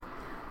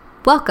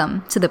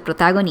Welcome to The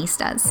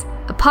Protagonistas,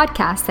 a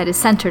podcast that is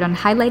centered on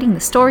highlighting the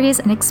stories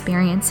and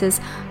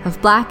experiences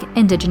of Black,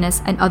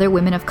 Indigenous, and other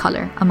women of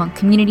color among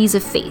communities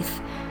of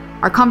faith.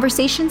 Our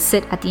conversations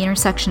sit at the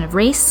intersection of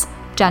race,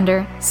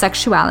 gender,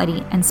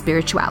 sexuality, and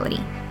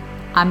spirituality.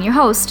 I'm your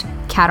host,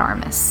 Kat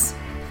Armas.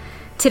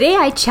 Today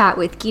I chat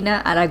with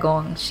Gina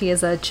Aragon. She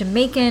is a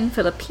Jamaican,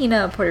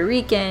 Filipina, Puerto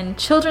Rican,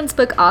 children's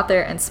book author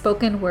and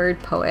spoken word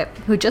poet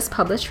who just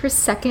published her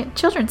second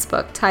children's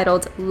book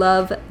titled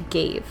Love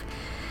Gave.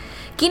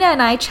 Gina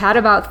and I chat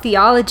about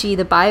theology,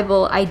 the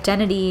Bible,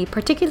 identity,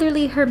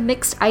 particularly her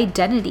mixed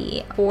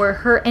identity or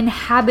her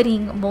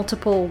inhabiting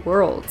multiple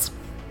worlds.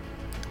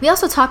 We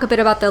also talk a bit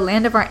about the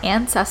land of our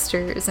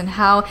ancestors and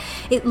how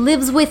it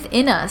lives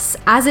within us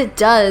as it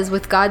does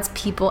with God's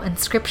people in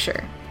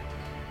Scripture.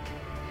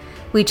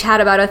 We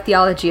chat about a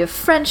theology of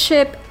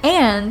friendship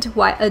and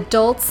why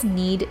adults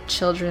need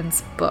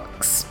children's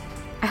books.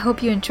 I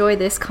hope you enjoy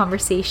this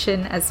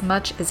conversation as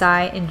much as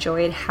I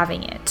enjoyed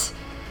having it.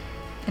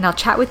 And I'll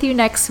chat with you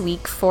next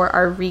week for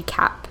our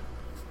recap.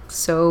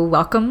 So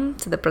welcome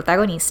to the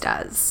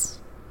Protagonistas.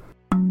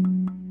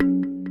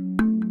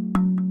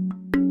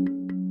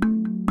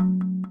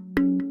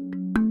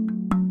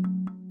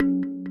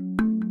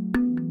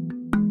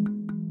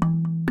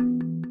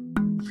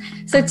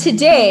 So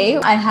today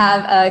I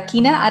have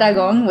Gina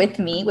Aragon with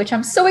me, which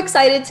I'm so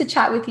excited to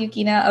chat with you,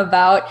 Gina,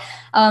 about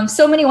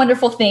so many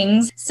wonderful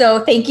things.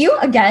 So thank you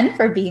again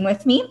for being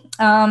with me.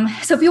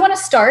 So if you want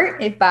to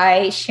start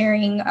by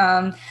sharing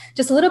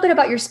just a little bit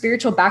about your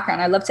spiritual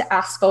background, I'd love to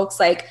ask folks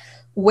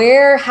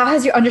how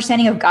has your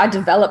understanding of God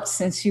developed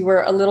since you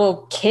were a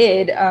little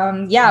kid?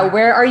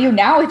 Where are you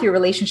now with your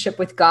relationship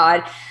with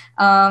God?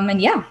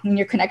 And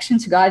your connection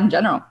to God in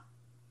general.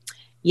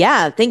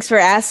 Yeah, thanks for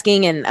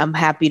asking, and I'm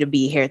happy to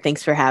be here.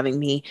 Thanks for having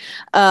me.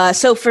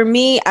 So for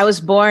me, I was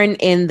born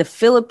in the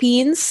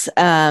Philippines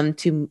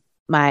to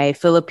my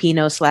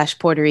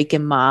Filipino/Puerto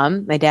Rican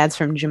mom. My dad's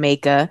from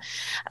Jamaica,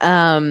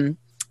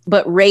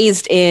 but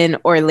raised in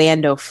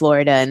Orlando,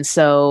 Florida. And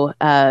so,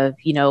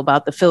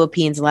 about the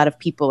Philippines, a lot of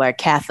people are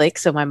Catholic.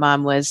 So my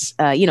mom was,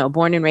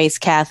 born and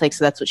raised Catholic.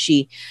 So that's what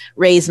she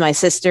raised my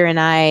sister and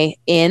I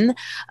in.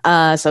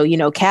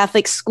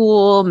 Catholic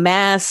school,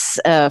 mass,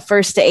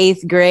 1st to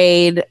 8th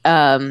grade,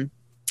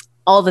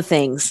 all the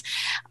things.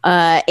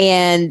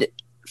 And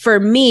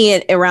for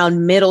me,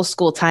 around middle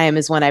school time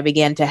is when I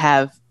began to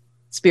have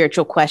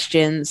spiritual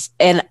questions.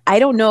 And I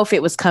don't know if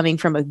it was coming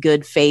from a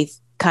good faith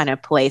kind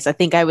of place. I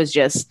think I was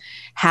just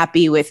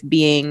happy with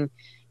being,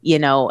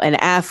 an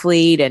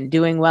athlete and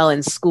doing well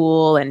in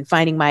school and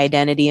finding my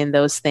identity in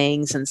those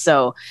things. And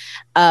so,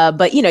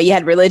 you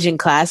had religion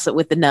class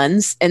with the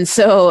nuns. And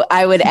so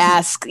I would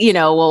ask,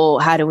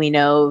 how do we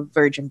know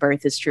virgin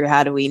birth is true?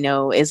 How do we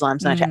know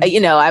Islam's not true?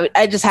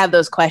 I just have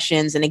those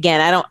questions. And again,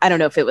 I don't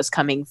know if it was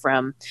coming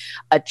from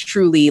a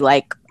truly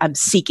I'm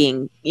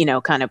seeking,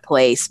 kind of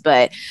place,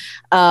 but,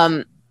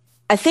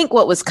 I think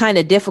what was kind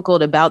of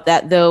difficult about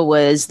that, though,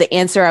 was the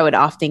answer I would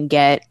often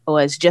get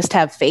was just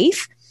have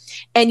faith.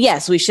 And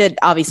yes, we should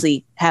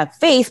obviously have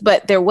faith,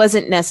 but there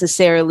wasn't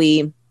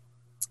necessarily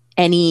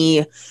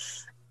any,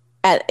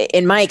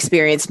 in my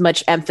experience,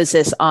 much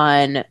emphasis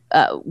on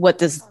what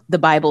does the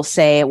Bible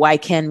say? Why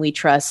can we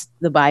trust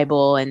the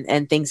Bible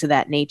and things of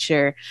that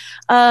nature?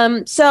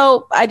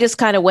 So I just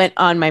kind of went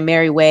on my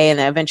merry way,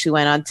 and I eventually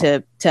went on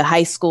to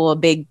high school, a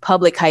big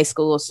public high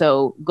school.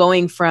 So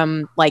going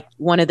from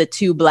one of the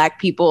two Black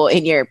people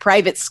in your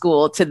private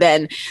school to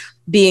then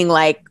being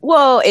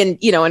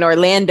in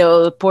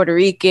Orlando, Puerto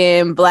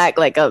Rican, Black,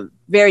 a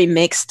very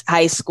mixed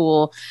high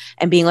school,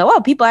 and being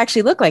people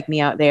actually look like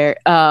me out there.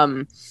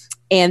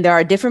 And there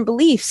are different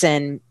beliefs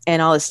and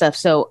all this stuff.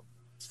 So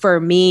for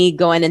me,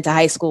 going into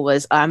high school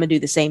was, I'm going to do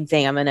the same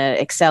thing. I'm going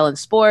to excel in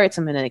sports.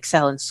 I'm going to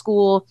excel in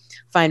school,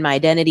 find my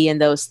identity in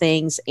those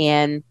things.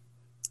 And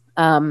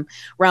around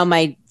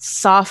my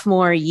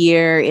sophomore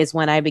year is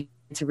when I began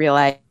to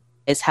realize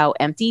how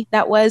empty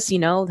that was,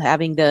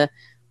 having the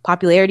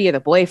popularity or the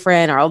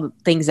boyfriend or all the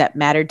things that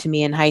mattered to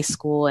me in high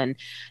school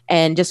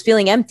and just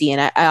feeling empty.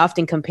 And I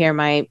often compare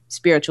my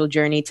spiritual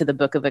journey to the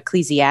book of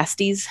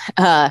Ecclesiastes.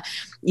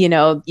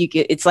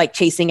 It's like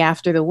chasing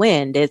after the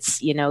wind.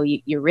 It's,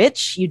 you're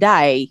rich, you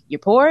die. You're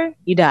poor,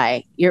 you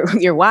die.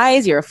 You're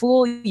wise, you're a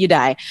fool, you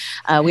die.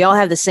 We all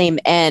have the same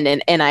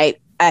end. And I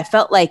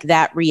felt like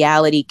that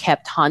reality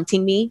kept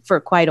haunting me for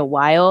quite a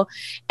while.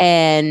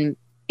 And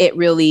it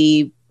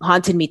really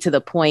haunted me to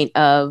the point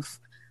of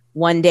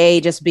one day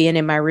just being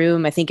in my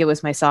room. I think it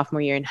was my sophomore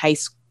year in high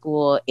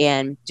school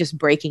and just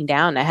breaking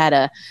down. I had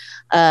a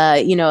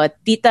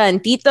tita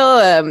and tito,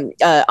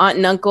 aunt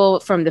and uncle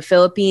from the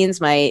Philippines,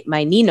 my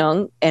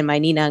ninong and my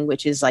ninang,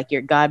 which is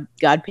your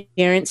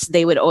godparents.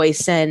 They would always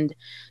send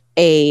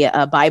a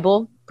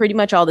Bible pretty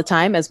much all the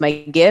time as my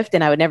gift,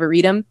 and I would never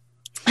read them.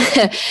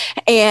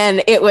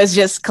 And it was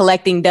just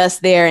collecting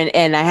dust there.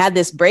 And I had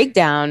this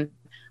breakdown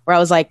where I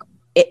was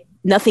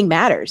nothing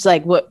matters.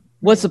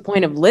 What's the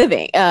point of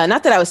living?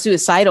 Not that I was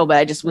suicidal, but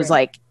I just was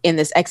in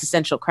this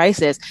existential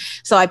crisis.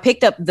 So I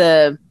picked up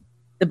the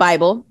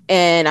Bible,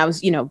 and I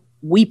was,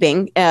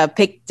 weeping,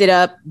 picked it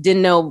up,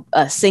 didn't know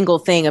a single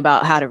thing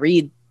about how to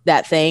read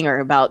that thing or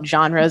about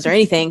genres or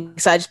anything.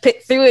 So I just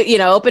picked through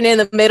it, opened in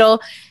the middle.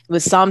 It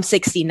was Psalm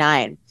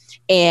 69.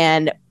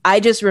 And I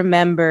just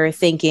remember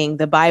thinking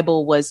the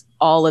Bible was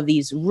all of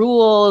these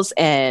rules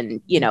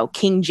and,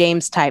 King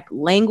James type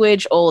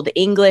language, Old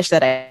English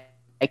that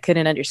I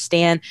couldn't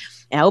understand.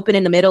 And I open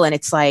in the middle and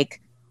it's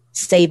like,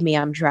 save me,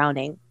 I'm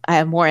drowning. I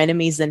have more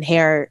enemies than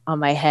hair on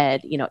my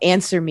head.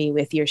 Answer me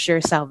with your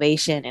sure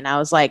salvation. And I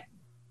was like,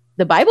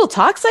 the Bible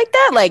talks like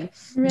that? Like,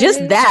 right.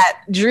 Just that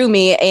drew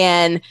me.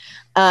 And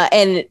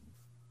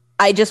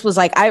I just was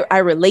like, I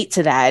relate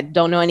to that. I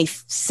don't know any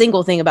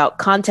single thing about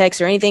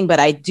context or anything, but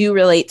I do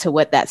relate to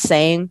what that's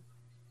saying.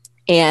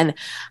 And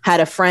had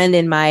a friend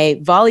in my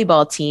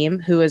volleyball team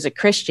who was a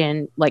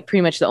Christian, like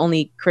pretty much the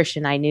only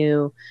Christian I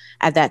knew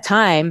at that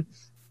time.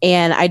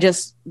 And I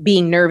just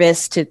being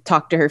nervous to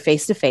talk to her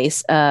face to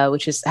face,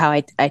 which is how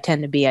I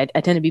tend to be. I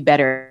tend to be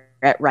better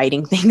at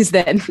writing things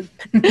than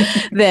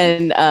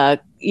coming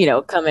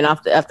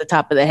off the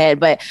top of the head.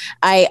 But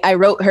I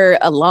wrote her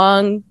a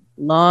long,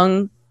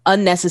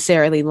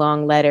 unnecessarily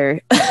long letter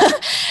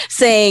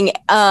saying,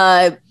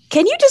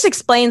 can you just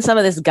explain some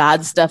of this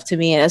God stuff to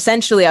me? And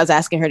essentially I was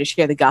asking her to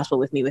share the gospel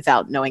with me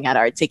without knowing how to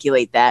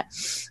articulate that.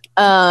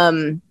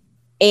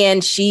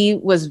 And she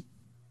was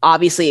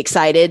obviously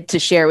excited to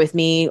share with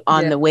me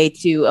on the way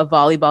to a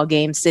volleyball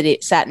game,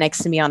 sat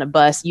next to me on a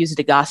bus, used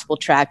a gospel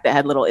tract that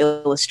had little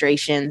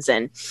illustrations.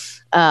 And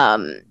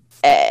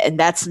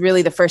that's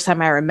really the first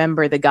time I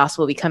remember the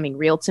gospel becoming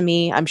real to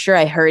me. I'm sure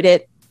I heard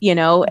it,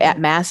 at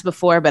mass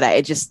before, but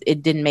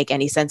it didn't make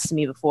any sense to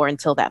me before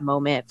until that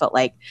moment. It felt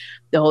like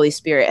the Holy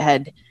Spirit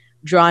had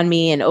drawn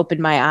me and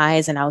opened my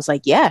eyes. And I was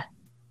like, yeah,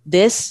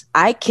 this,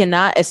 I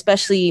cannot,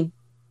 especially,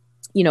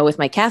 with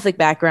my Catholic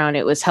background,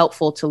 it was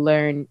helpful to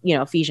learn,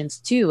 Ephesians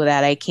 2,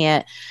 that I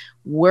can't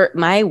work,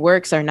 my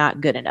works are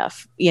not good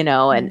enough,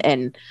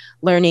 and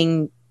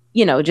learning,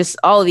 just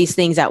all of these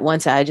things at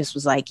once. I just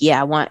was like, yeah,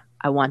 I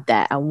want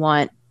that. I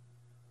want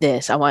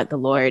this. I want the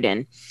Lord.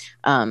 And,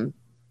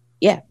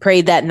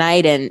 prayed that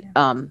night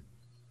and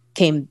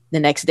came the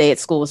next day at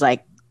school, was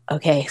like,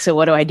 okay, so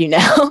what do I do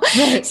now?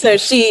 Right. So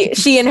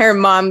she and her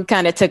mom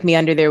kind of took me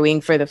under their wing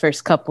for the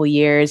first couple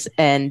years.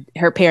 And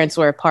her parents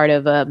were a part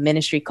of a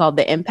ministry called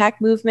the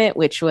Impact Movement,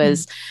 which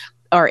was,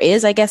 or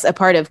is, I guess, a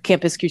part of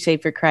Campus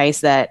Crusade for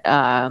Christ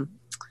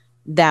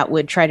that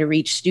would try to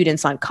reach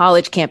students on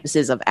college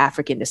campuses of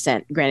African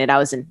descent. Granted, I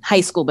was in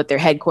high school, but their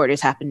headquarters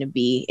happened to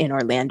be in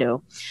Orlando.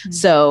 Mm-hmm.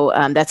 So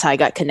that's how I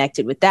got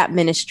connected with that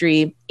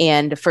ministry.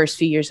 And the first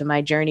few years of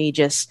my journey,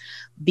 just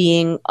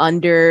being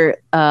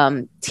under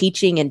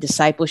teaching and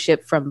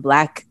discipleship from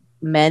Black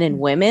men and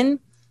women,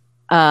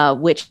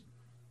 which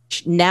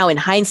now in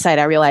hindsight,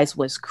 I realized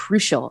was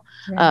crucial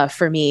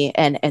for me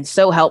and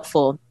so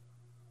helpful.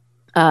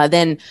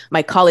 Then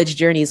my college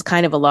journey is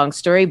kind of a long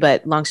story,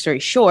 but long story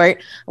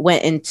short,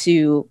 went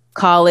into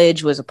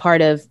college, was a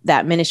part of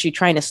that ministry,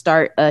 trying to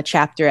start a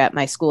chapter at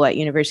my school at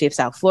University of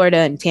South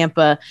Florida in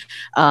Tampa,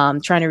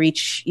 trying to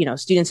reach,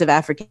 students of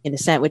African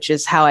descent, which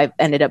is how I've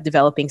ended up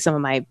developing some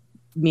of my,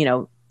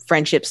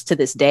 friendships to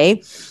this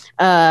day.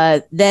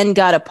 Then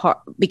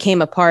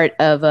became a part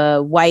of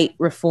a white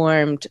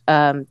Reformed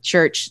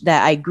church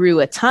that I grew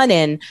a ton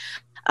in.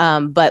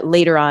 But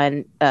later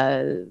on,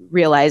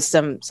 realized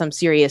some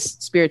serious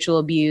spiritual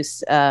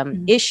abuse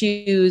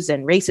issues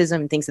and racism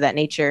and things of that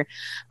nature.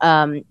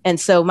 And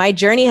so my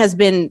journey has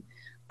been,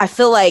 I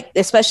feel like,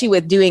 especially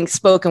with doing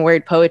spoken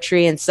word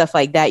poetry and stuff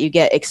like that, you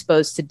get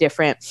exposed to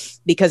different,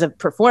 because of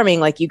performing,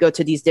 like you go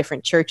to these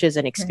different churches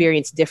and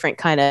experience different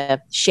kind of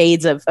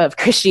shades of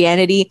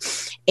Christianity.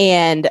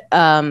 And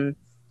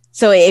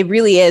so it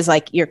really is,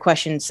 like your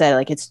question said,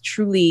 like it's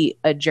truly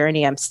a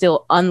journey. I'm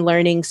still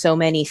unlearning so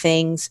many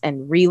things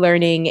and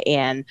relearning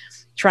and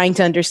trying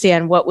to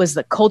understand what was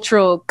the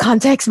cultural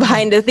context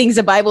behind the things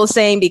the Bible is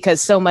saying,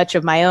 because so much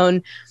of my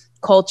own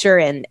culture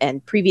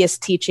and previous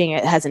teaching,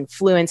 it has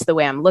influenced the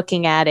way I'm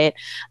looking at it.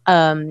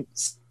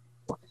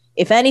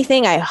 If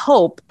anything, I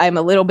hope I'm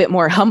a little bit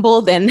more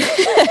humble than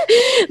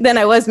than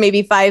I was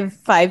maybe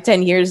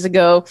 10 years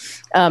ago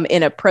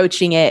in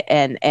approaching it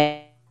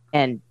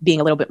and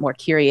being a little bit more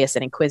curious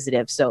and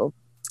inquisitive. So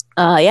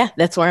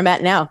that's where I'm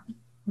at now.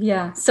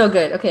 Yeah, so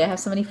good. Okay, I have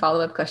so many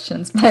follow-up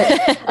questions. But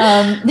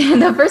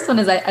the first one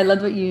is I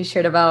loved what you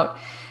shared about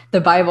the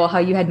Bible, how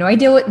you had no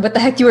idea what the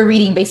heck you were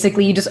reading.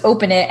 Basically, you just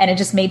open it and it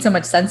just made so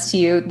much sense to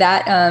you.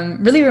 That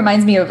really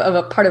reminds me of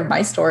a part of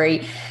my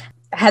story.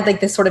 I had like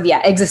this sort of,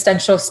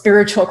 existential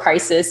spiritual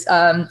crisis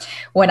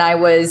when I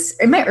was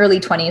in my early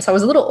 20s. I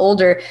was a little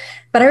older,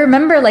 but I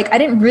remember I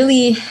didn't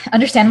really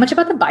understand much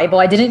about the Bible.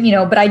 I didn't,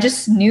 but I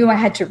just knew I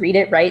had to read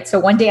it, right? So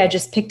one day I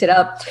just picked it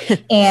up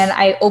and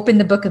I opened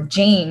the book of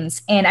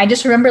James. And I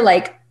just remember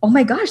oh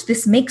my gosh,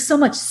 this makes so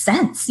much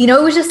sense. You know,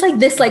 it was just like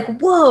this, like,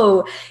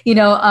 whoa, you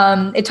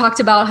know, it talked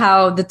about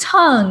how the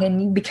tongue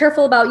and you be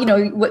careful about, you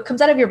know, what comes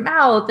out of your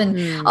mouth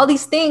and all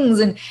these things.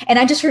 And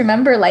I just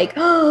remember like,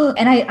 oh,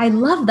 and I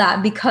love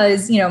that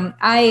because, you know,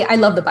 I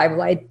love the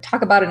Bible. I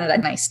talk about it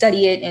and I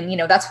study it. And, you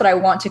know, that's what I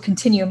want to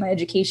continue in my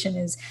education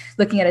is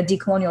looking at a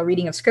decolonial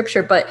reading of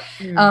scripture. But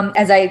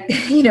as I,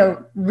 you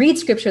know, read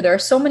scripture, there are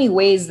so many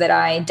ways that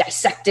I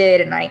dissect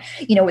it and I,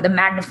 you know, with a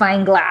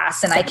magnifying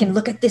glass and I can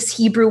look at this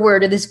Hebrew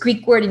word or this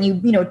Greek word and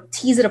you know,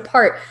 tease it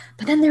apart.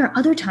 But then there are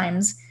other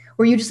times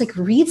where you just like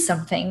read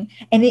something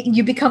and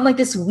you become like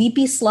this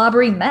weepy,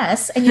 slobbery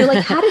mess. And you're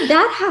like, how did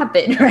that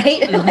happen?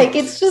 Right. Like,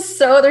 it's just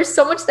there's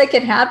so much that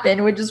can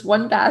happen with just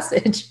one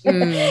passage,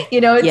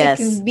 you know, it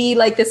can be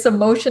like this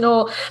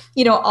emotional,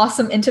 you know,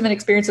 awesome, intimate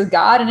experience with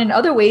God. And in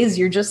other ways,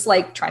 you're just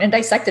like trying to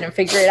dissect it and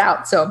figure it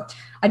out. So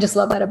I just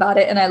love that about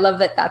it. And I love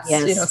that that's,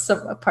 you know,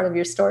 a part of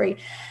your story.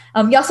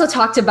 You also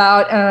talked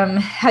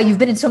about how you've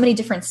been in so many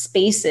different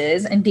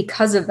spaces. And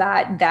because of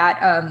that,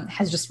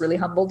 has just really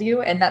humbled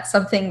you. And that's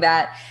something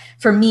that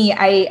for me,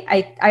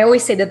 I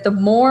always say that the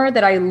more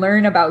that I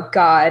learn about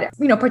God,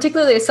 you know,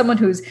 particularly as someone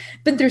who's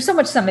been through so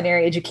much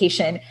seminary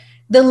education,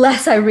 the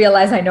less I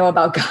realize I know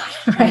about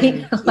God, right?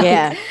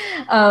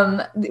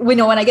 We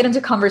know when I get into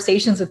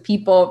conversations with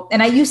people,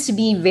 and I used to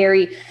be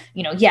very,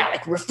 you know,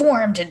 like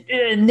reformed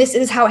and this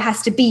is how it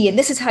has to be. And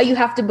this is how you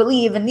have to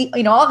believe. And,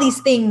 you know, all these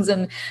things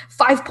and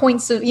 5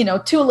 points of, you know,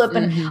 tulip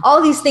and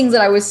all these things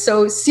that I was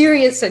so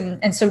serious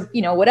and so,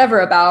 you know, whatever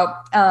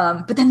about.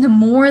 But then the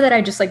more that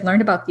I just like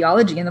learned about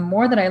theology and the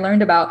more that I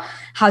learned about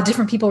how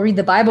different people read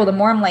the Bible, the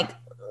more I'm like,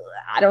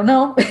 I don't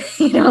know,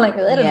 you know, like,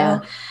 I don't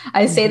know.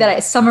 I say that I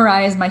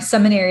summarize my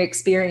seminary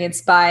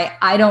experience by,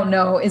 I don't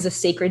know is a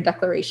sacred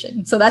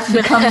declaration. So that's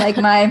become like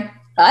my,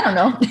 I don't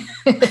know.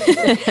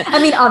 I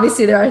mean,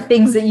 obviously there are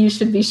things that you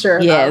should be sure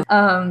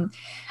about.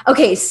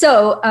 Okay.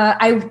 So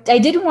I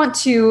did want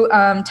to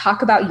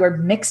talk about your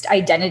mixed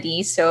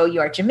identity. So you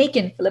are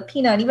Jamaican,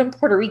 Filipino, and even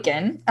Puerto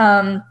Rican.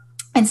 And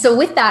so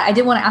with that, I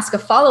did want to ask a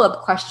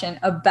follow-up question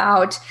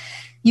about,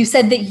 you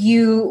said that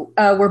you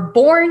were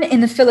born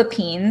in the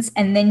Philippines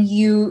and then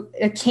you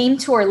came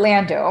to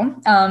Orlando.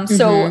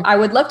 So I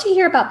would love to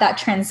hear about that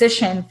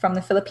transition from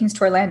the Philippines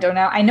to Orlando.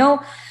 Now, I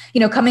know, you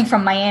know, coming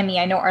from Miami,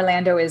 I know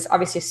Orlando is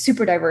obviously a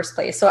super diverse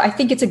place. So I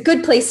think it's a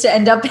good place to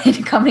end up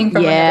in coming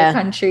from another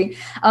country.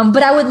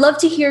 But I would love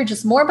to hear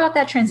just more about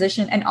that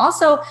transition and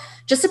also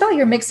just about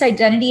your mixed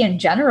identity in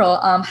general,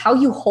 how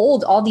you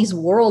hold all these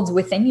worlds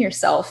within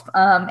yourself.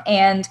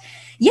 And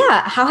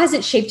how has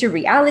it shaped your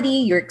reality,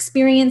 your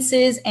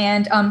experiences,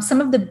 and some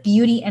of the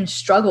beauty and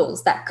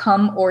struggles that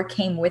come or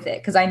came with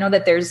it? Because I know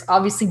that there's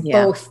obviously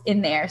both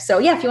in there. So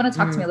if you want to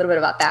talk to me a little bit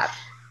about that.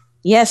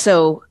 Yeah.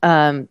 So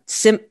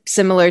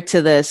similar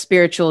to the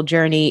spiritual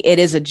journey, it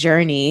is a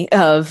journey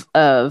of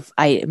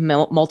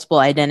multiple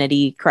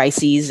identity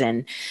crises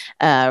and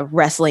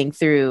wrestling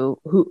through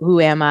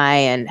who am I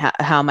and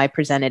how am I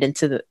presented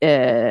into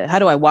the how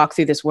do I walk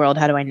through this world?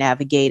 How do I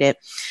navigate it?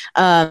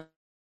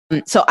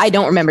 So I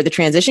don't remember the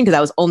transition because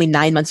I was only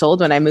 9 months old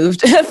when I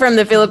moved from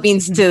the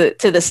Philippines to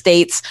the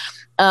States.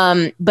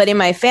 But in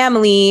my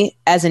family,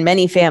 as in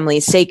many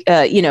families,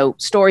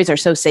 stories are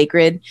so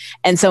sacred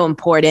and so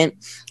important.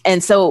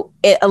 And so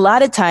a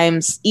lot of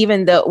times,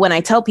 even though when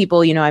I tell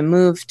people, you know, I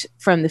moved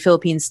from the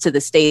Philippines to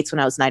the States when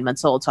I was 9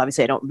 months old, so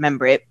obviously I don't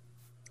remember it,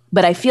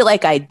 but I feel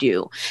like I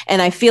do.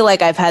 And I feel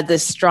like I've had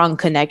this strong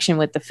connection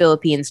with the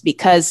Philippines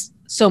because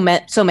so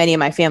many of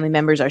my family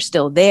members are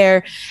still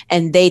there,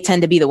 and they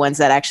tend to be the ones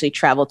that actually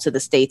travel to the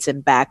States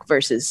and back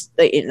versus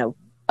the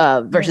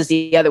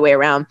other way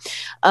around.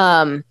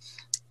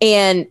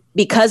 And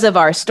because of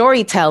our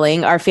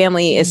storytelling, our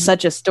family is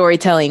such a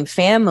storytelling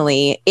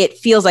family. It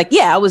feels like,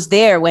 I was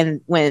there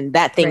when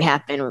that thing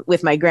happened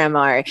with my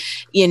grandma,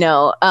 you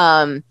know?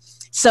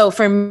 So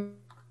for me,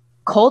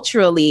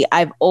 culturally,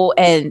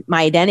 and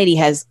my identity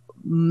has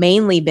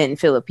mainly been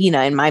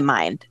Filipina in my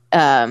mind.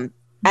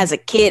 As a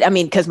kid, I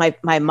mean, because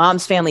my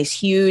mom's family's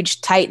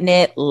huge,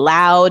 tight-knit,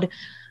 loud,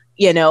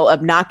 you know,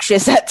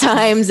 obnoxious at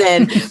times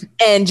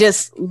and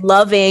just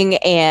loving.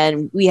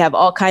 And we have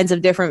all kinds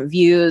of different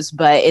views,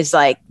 but it's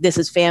like, this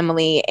is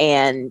family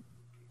and,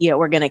 you know,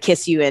 we're going to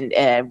kiss you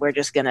and we're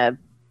just going to,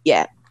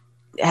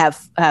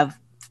 have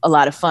a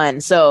lot of fun.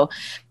 So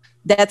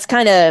that's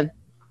kind of,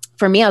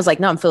 for me, I was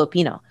like, no, I'm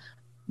Filipino.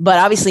 But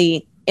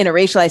obviously in a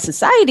racialized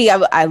society,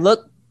 I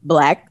look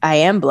Black. I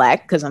am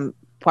Black because I'm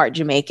part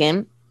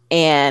Jamaican.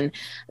 And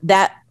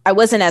that I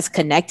wasn't as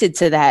connected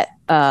to that,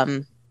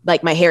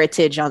 like my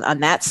heritage on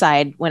that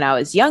side when I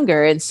was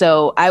younger. And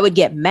so I would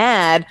get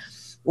mad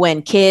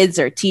when kids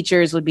or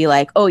teachers would be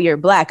like, oh, you're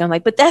Black. I'm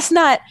like, but that's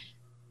not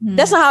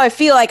how I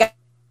feel. Like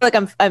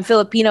I'm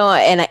Filipino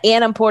and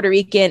I'm Puerto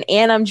Rican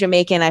and I'm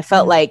Jamaican. I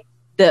felt like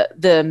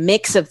the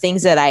mix of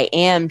things that I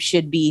am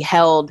should be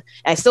held.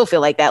 I still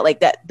feel like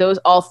that,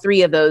 all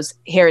three of those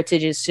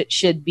heritages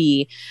should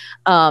be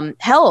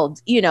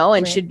held, you know,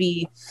 and should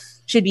be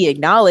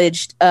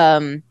acknowledged.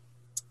 And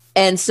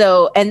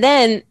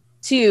then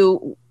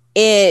too,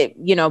 it,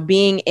 you know,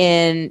 being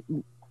in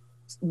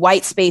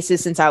white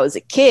spaces since I was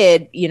a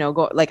kid,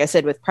 like I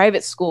said, with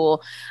private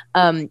school,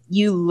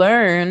 you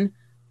learn,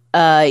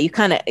 you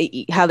kind of,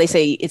 how they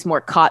say it's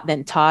more caught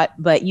than taught,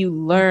 but you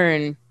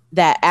learn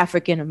that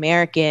African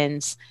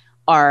Americans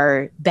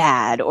are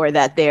bad, or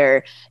that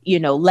they're,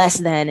 less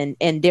than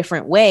in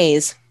different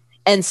ways.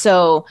 And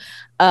so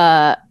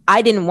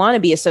I didn't want to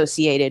be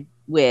associated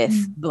with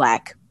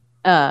Black.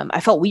 I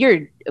felt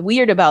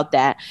weird about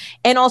that.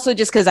 And also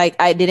just because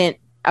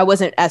I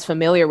wasn't as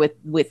familiar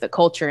with the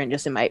culture and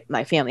just in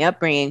my family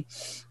upbringing.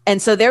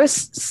 And so there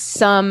was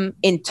some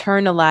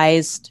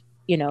internalized,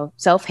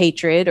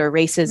 self-hatred or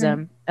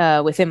racism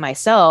within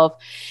myself.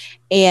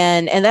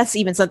 And that's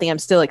even something I'm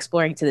still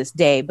exploring to this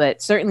day.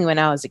 But certainly when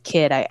I was a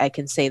kid, I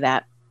can say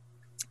that.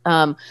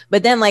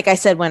 But then, like I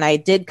said, when I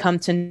did come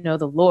to know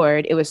the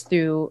Lord, it was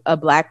through a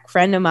Black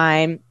friend of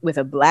mine with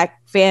a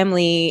Black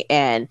family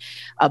and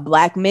a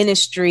Black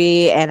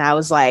ministry. And I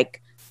was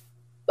like,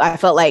 I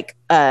felt like,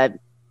 that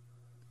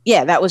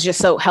was just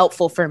so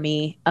helpful for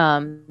me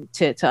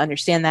to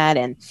understand that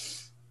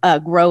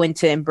and grow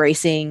into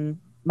embracing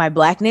my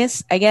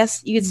Blackness, I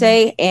guess you could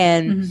say.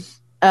 And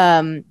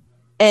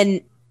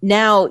and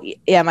now,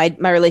 my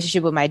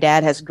relationship with my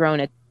dad has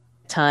grown a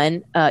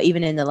ton,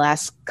 even in the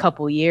last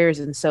couple years.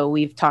 And so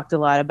we've talked a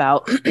lot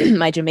about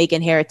my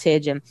Jamaican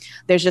heritage, and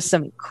there's just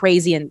some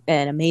crazy and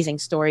amazing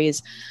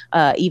stories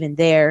even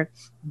there.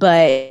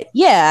 But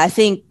yeah, I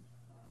think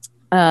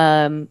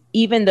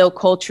even though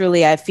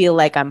culturally I feel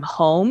like I'm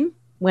home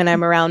when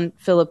I'm around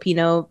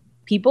Filipino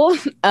people,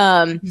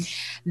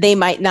 they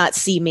might not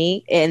see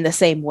me in the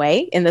same way,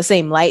 in the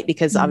same light,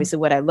 because obviously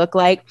what I look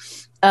like.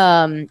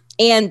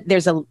 And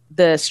there's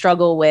the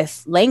struggle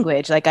with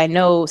language. Like, I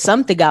know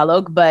some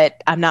Tagalog,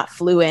 but I'm not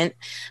fluent.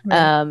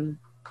 Right.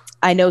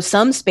 I know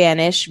some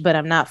Spanish, but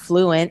I'm not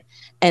fluent.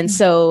 And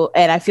so,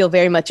 and I feel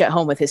very much at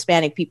home with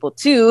Hispanic people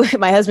too.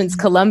 My husband's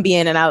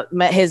Colombian, and I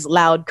met his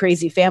loud,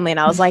 crazy family, and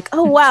I was like,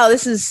 oh wow,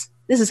 this is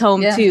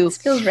home too. This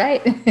feels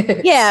right.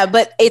 Yeah,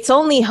 but it's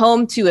only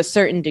home to a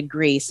certain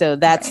degree. So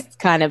that's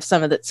kind of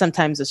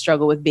sometimes the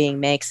struggle with being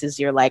mixed, is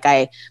you're like,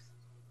 I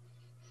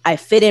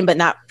fit in, but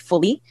not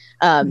fully.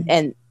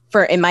 And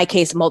in my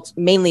case,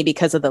 mainly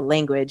because of the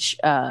language,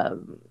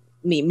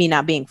 me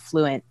not being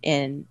fluent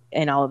in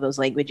all of those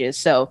languages.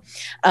 So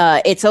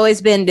it's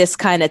always been this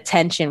kind of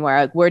tension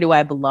where, like, where do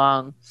I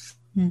belong?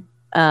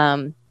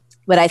 But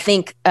I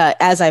think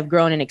as I've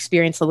grown and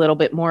experienced a little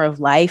bit more of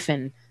life,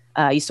 and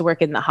I used to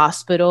work in the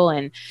hospital,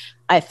 and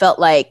I felt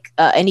like,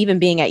 and even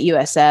being at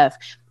USF,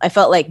 I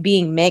felt like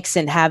being mixed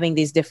and having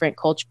these different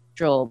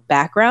cultural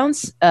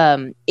backgrounds,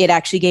 it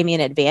actually gave me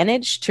an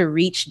advantage to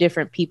reach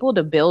different people,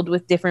 to build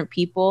with different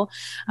people,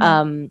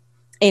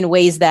 in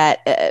ways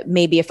that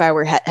maybe if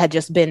I had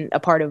just been a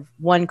part of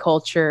one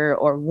culture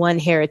or one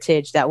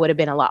heritage, that would have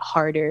been a lot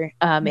harder.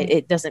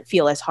 It doesn't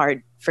feel as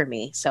hard for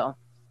me. So.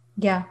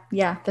 Yeah,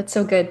 that's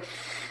so good.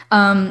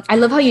 I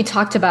love how you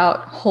talked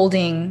about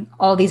holding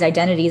all these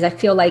identities. I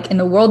feel like in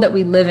the world that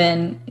we live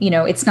in,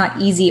 it's not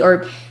easy,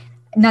 or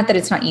not that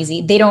it's not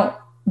easy.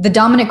 The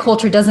dominant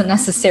culture doesn't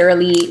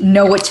necessarily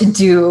know what to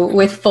do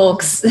with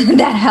folks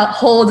that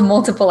hold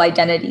multiple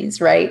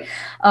identities, right?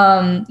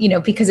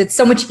 Because it's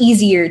so much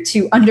easier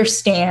to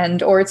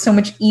understand, or it's so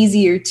much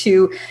easier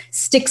to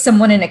stick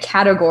someone in a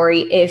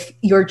category if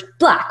you're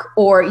Black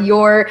or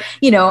you're,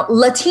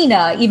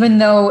 Latina, even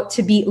though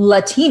to be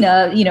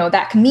Latina,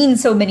 that can mean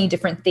so many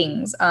different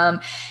things.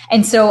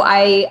 And so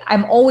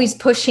I'm always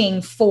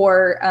pushing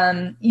for,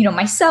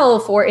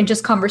 myself, or in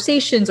just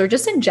conversations, or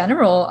just in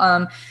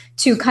general,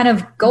 to kind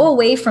of go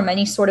away from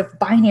any sort of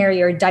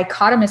binary or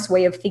dichotomous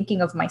way of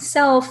thinking of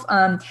myself,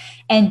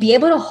 and be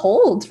able to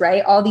hold,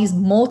 right, all these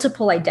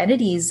multiple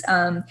identities,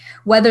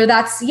 whether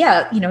that's,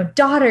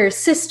 daughter,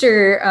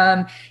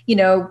 sister,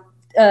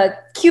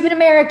 Cuban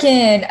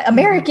American,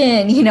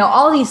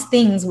 all these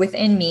things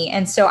within me.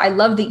 And so I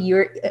love that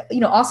you're,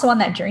 also on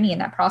that journey and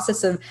that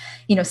process of,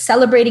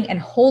 celebrating and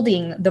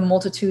holding the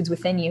multitudes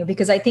within you,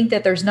 because I think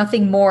that there's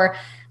nothing more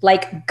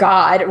like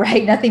God,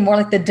 right? Nothing more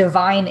like the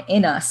divine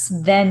in us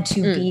than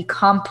to be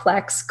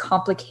complex,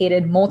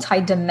 complicated,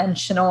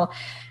 multidimensional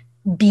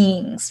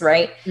beings,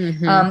 right?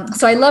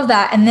 So I love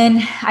that. And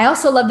then I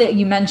also love that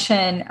you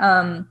mentioned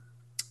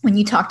when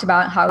you talked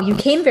about how you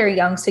came very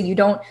young, so you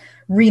don't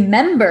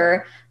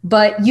remember,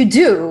 but you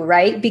do,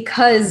 right?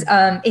 Because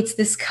it's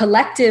this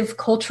collective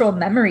cultural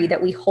memory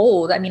that we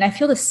hold. I mean, I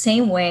feel the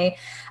same way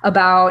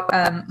about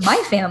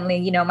my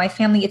family. My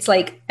family, it's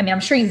like, I'm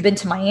sure you've been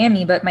to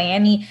Miami, but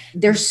Miami,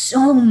 there's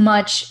so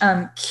much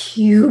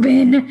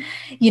Cuban,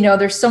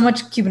 there's so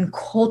much Cuban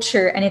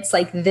culture, and it's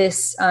like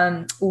this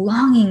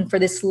longing for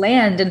this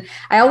land. And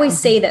I always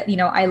say that,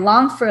 I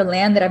long for a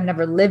land that I've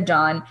never lived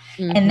on.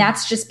 And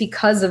that's just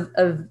because of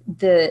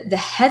the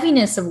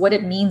heaviness of what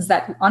it means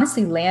that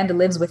honestly land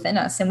lives within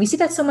us. And we see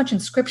that so much in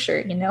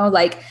scripture,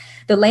 like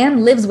the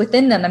land lives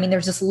within them. I mean,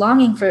 there's this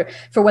longing for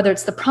whether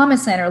it's the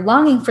promised land or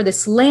longing for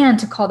this land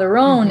to call their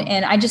own.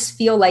 And I just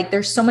feel like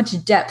there's so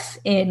much depth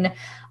in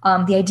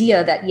the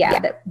idea that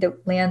that the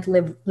land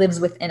lives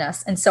within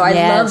us. And so I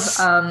love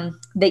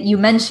that you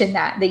mentioned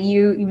that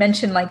you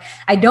mentioned like,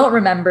 I don't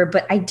remember,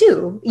 but I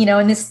do,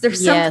 and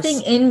there's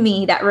something in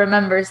me that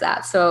remembers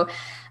that. So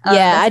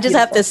I just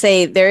have to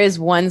say, there is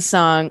one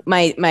song,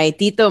 my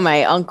tito,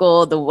 my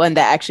uncle, the one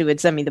that actually would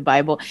send me the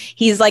Bible,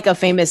 he's like a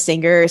famous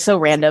singer, so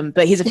random,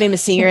 but he's a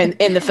famous singer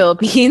in the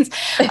Philippines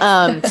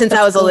since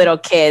I was a little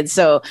kid.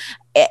 So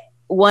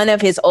one of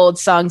his old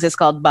songs is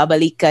called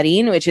Babalik Ka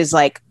Rin, which is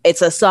like,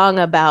 it's a song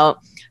about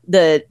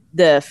the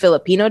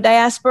Filipino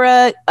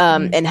diaspora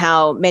and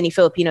how many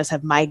Filipinos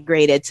have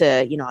migrated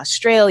to,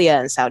 Australia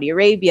and Saudi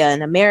Arabia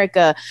and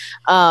America.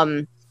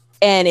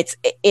 And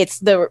it's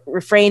the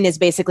refrain is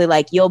basically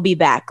like, you'll be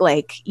back.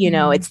 Like,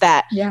 it's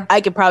that I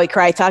could probably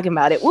cry talking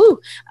about it. Woo.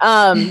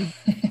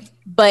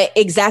 But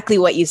exactly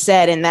what you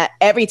said. And that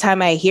every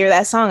time I hear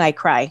that song, I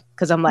cry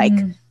because I'm like,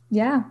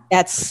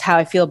 that's how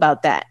I feel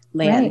about that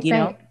land,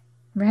 know?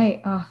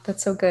 Right. Oh,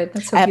 that's so good.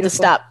 That's so I have beautiful. to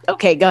stop.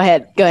 Okay, go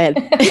ahead.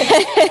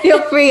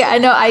 Feel free. I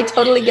know. I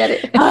totally get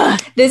it.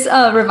 This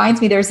reminds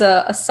me, there's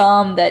a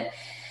psalm that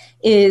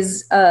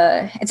is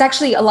it's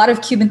actually a lot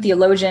of Cuban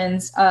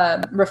theologians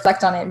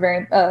reflect on it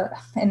very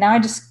and now I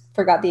just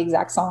forgot the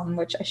exact psalm,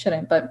 which I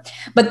shouldn't, but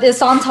the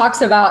psalm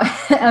talks about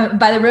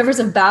by the rivers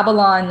of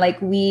Babylon,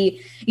 like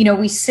we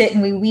sit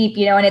and we weep,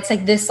 and it's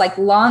like this like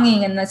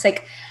longing, and it's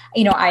like,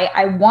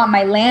 I want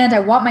my land, I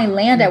want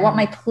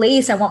my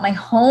place, I want my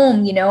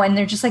home, and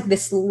they're just like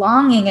this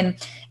longing, and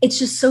it's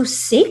just so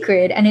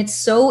sacred, and it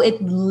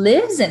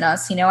lives in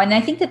us, and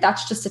I think that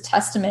that's just a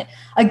testament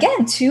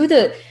again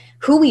to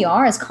who we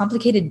are as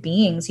complicated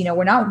beings.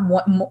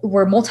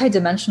 we're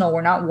multidimensional.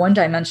 We're not one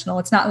dimensional.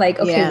 It's not like,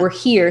 okay, we're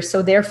here,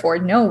 so therefore,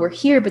 no, we're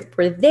here, but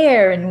we're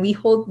there, and we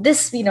hold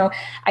this,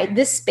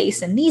 this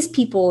space and these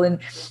people, and,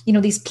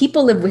 these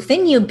people live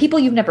within you, people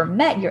you've never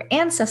met, your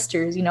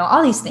ancestors,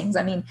 all these things.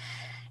 I mean,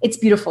 it's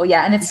beautiful.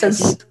 Yeah. And it's so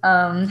deep.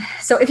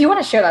 So if you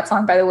want to share that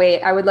song, by the way,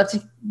 I would love to,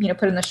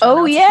 put in the show notes.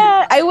 Oh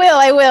yeah, I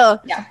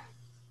will.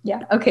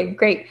 Yeah. Okay,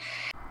 great.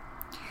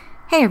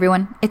 Hey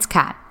everyone, it's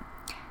Kat.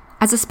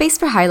 As a space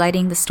for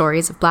highlighting the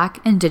stories of Black,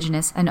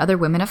 Indigenous, and other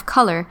women of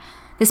color,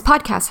 this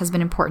podcast has been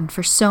important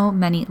for so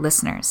many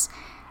listeners.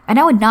 And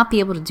I would not be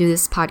able to do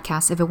this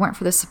podcast if it weren't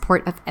for the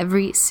support of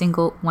every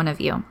single one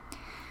of you.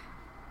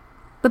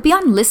 But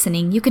beyond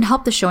listening, you can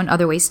help the show in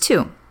other ways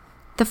too.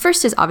 The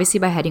first is obviously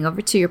by heading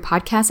over to your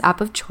podcast app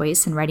of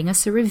choice and writing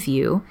us a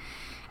review.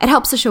 It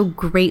helps the show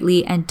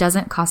greatly and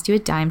doesn't cost you a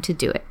dime to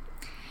do it.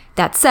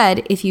 That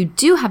said, if you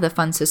do have the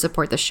funds to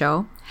support the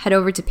show, head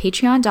over to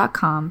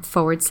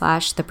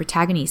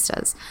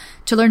patreon.com/theprotagonistas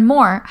to learn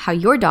more how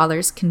your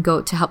dollars can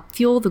go to help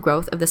fuel the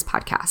growth of this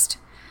podcast.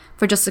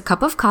 For just a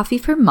cup of coffee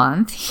per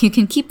month, you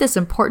can keep this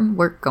important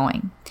work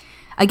going.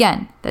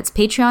 Again, that's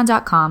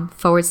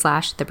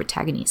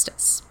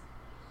patreon.com/theprotagonistas.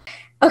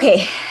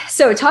 Okay,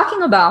 so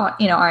talking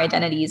about, our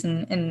identities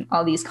and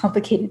all these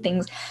complicated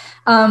things.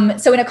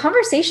 So in a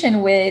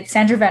conversation with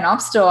Sandra Van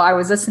Opstel, I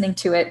was listening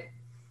to it,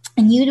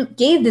 and you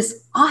gave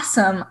this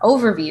awesome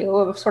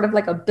overview of sort of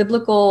like a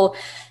biblical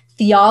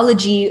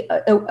theology,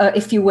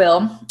 if you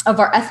will,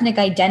 of our ethnic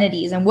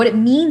identities and what it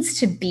means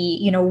to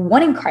be,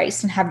 one in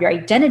Christ and have your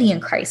identity in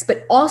Christ,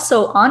 but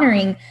also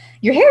honoring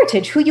your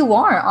heritage, who you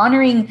are,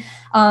 honoring,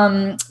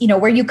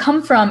 where you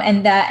come from,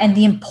 and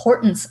the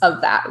importance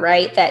of that,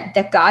 right?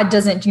 That God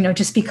doesn't,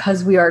 just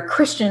because we are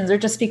Christians or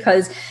just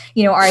because,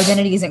 our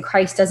identity is in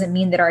Christ doesn't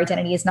mean that our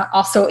identity is not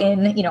also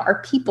in,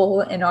 our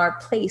people, in our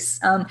place.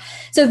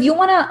 So if you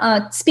want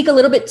to speak a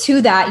little bit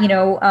to that,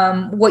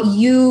 what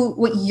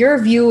your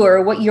view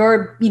or what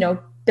your,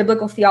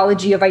 biblical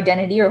theology of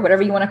identity or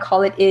whatever you want to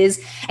call it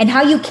is, and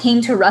how you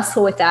came to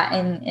wrestle with that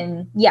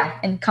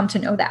and come to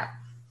know that.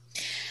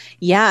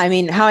 Yeah, I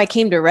mean, how I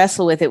came to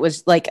wrestle with it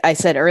was, like I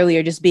said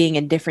earlier, just being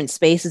in different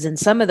spaces. In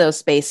some of those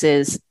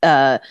spaces,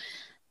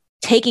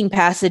 taking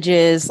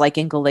passages like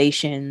in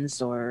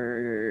Galatians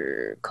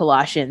or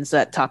Colossians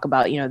that talk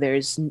about,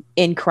 there's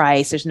in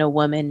Christ, there's no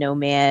woman, no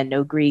man,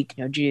 no Greek,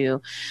 no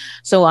Jew,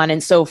 so on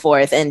and so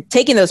forth. And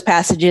taking those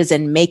passages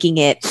and making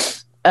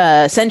it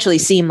essentially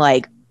seem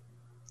like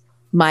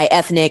my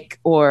ethnic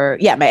or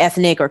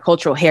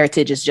cultural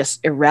heritage is just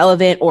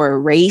irrelevant or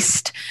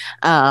erased,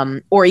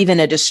 or even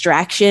a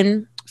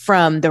distraction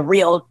from the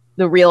real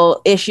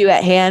issue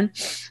at hand.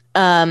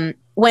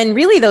 When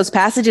really those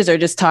passages are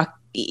just I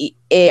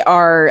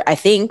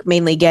think,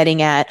 mainly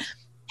getting at,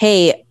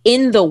 hey,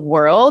 in the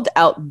world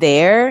out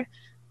there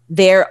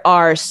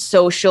are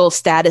social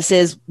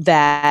statuses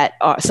that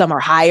some are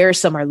higher,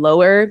 some are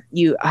lower.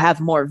 You have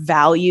more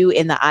value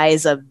in the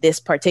eyes of this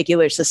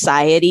particular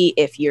society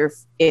if you're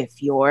a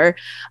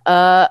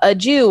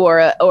Jew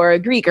or a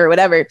Greek or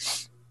whatever.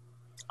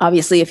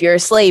 Obviously, if you're a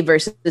slave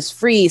versus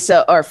free,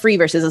 or free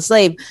versus a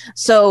slave.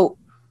 So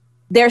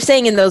they're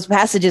saying in those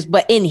passages,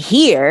 but in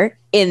here,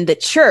 in the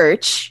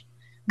church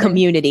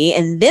community,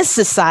 in this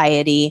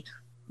society,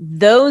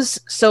 those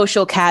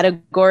social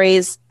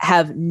categories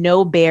have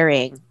no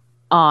bearing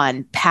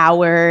on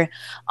power,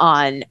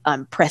 on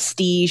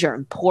prestige or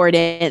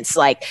importance.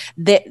 Like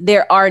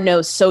there are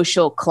no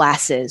social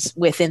classes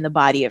within the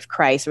body of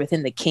Christ,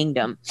 within the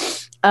kingdom.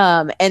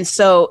 And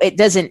so it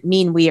doesn't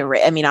mean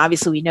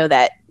obviously we know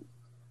that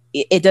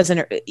it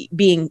doesn't,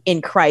 being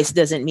in Christ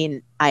doesn't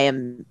mean I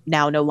am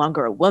now no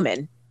longer a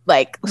woman.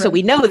 Like, right. So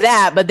we know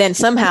that, but then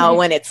somehow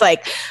when it's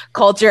like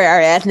culture or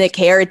ethnic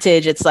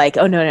heritage, it's like,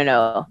 oh,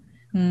 no.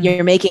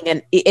 You're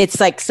making it's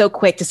like so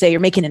quick to say you're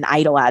making an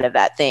idol out of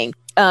that thing.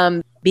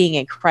 Being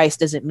in Christ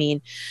doesn't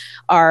mean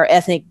our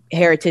ethnic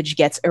heritage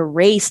gets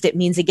erased. It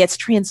means it gets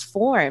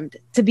transformed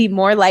to be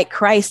more like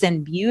Christ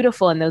and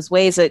beautiful in those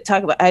ways. I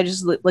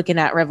just looking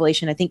at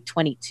Revelation, I think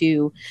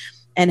 22,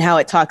 and how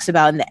it talks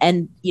about in the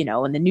end,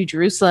 in the New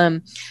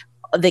Jerusalem,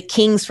 the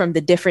kings from the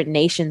different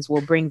nations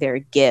will bring their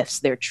gifts,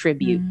 their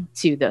tribute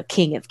to the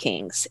King of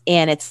Kings.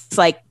 And it's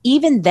like,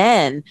 even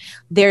then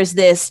there's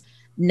this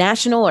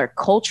national or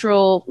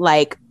cultural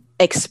like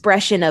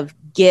expression of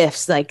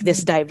gifts, like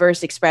this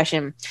diverse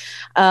expression.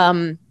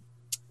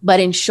 But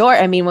in short,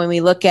 I mean, when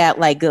we look at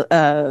like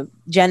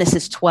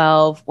Genesis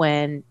 12,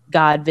 when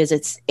God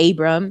visits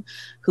Abram,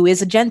 who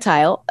is a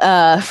Gentile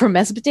from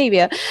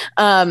Mesopotamia,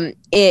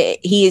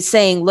 he is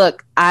saying,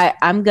 look,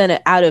 I'm going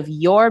to, out of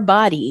your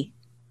body,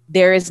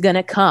 there is going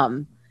to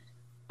come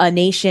a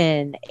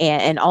nation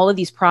and all of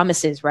these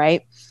promises,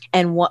 right?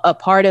 And a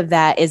part of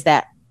that is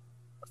that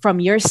from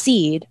your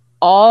seed,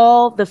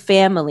 all the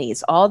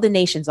families, all the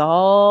nations,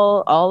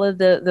 all of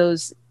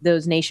those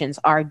nations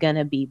are going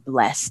to be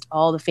blessed,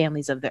 all the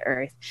families of the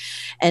earth.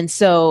 And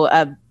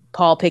so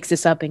Paul picks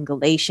this up in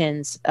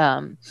Galatians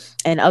and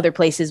other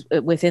places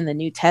within the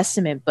New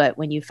Testament. But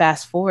when you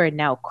fast forward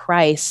now,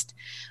 Christ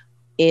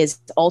is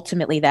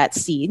ultimately that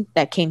seed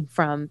that came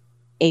from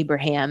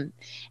Abraham,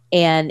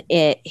 and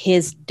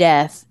his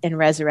death and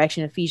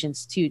resurrection,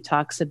 Ephesians 2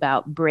 talks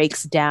about,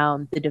 breaks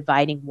down the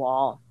dividing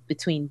wall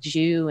between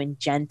Jew and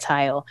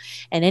Gentile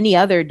and any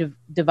other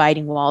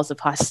dividing walls of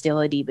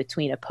hostility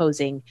between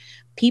opposing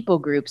people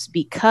groups,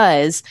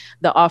 because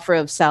the offer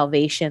of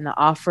salvation, the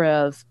offer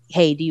of,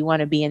 hey, do you want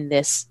to be in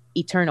this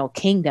eternal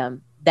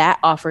kingdom? That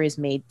offer is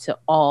made to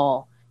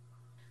all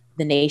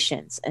the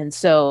nations. And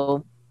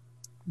so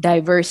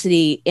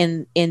diversity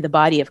in the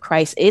body of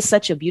Christ is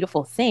such a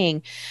beautiful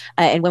thing.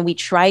 And when we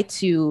try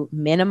to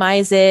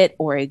minimize it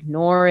or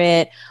ignore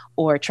it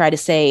or try to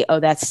say, oh,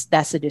 that's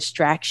a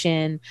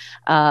distraction,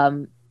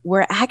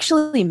 we're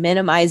actually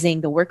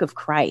minimizing the work of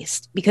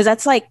Christ, because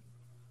that's like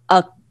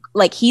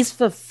he's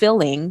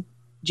fulfilling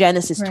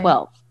Genesis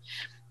 12.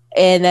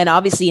 And then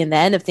obviously in the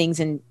end of things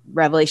in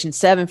Revelation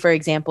 7, for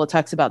example, it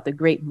talks about the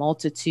great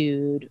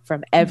multitude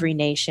from every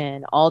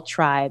nation, all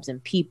tribes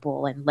and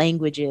people and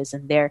languages.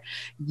 And they're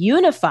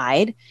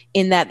unified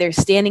in that they're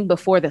standing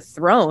before the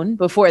throne,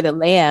 before the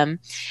Lamb,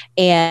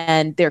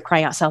 and they're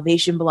crying out,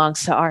 salvation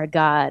belongs to our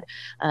God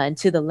and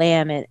to the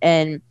Lamb.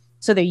 And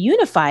so they're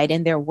unified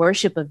in their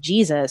worship of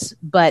Jesus,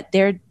 but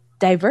they're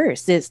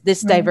diverse. This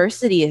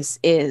diversity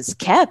is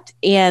kept.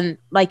 And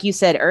like you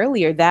said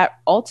earlier, that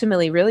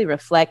ultimately really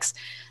reflects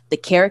the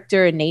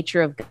character and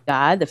nature of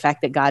God, the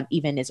fact that God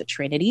even is a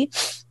Trinity,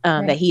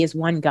 that he is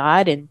one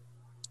God and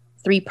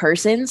three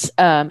persons,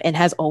 and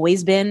has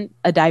always been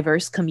a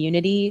diverse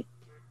community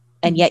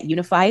and yet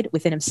unified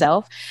within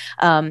himself.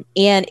 And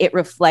it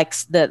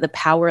reflects the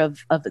power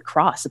of the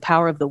cross, the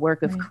power of the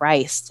work of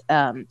Christ.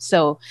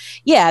 So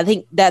yeah, I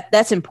think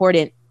that's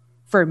important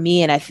for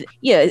me. And I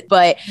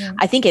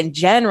think in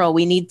general,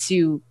 we need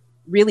to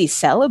really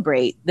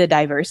celebrate the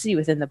diversity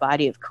within the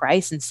body of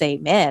Christ and say,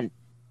 man,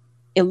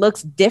 it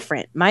looks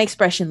different. My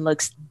expression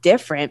looks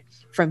different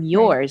from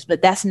yours,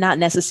 but that's not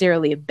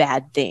necessarily a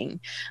bad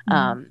thing.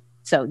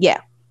 So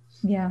yeah.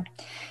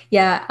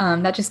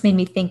 That just made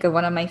me think of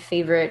one of my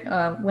favorite,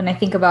 when I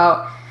think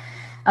about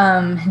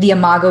the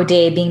Imago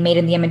Dei, being made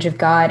in the image of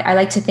God, I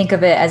like to think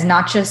of it as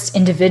not just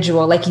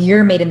individual, like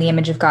you're made in the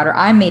image of God or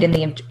I'm made in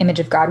the image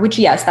of God, which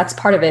yes, that's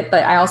part of it.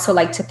 But I also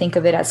like to think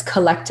of it as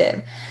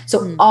collective.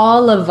 So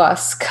all of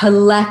us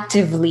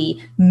collectively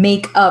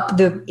make up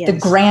the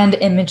grand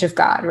image of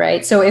God,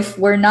 right? So if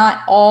we're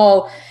not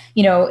all,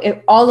 if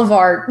all of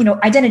our,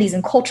 identities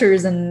and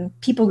cultures and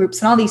people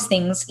groups and all these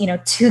things,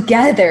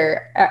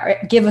 together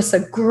give us a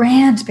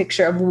grand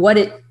picture of what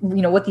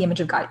what the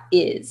image of God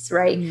is,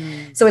 right?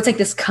 So it's like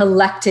this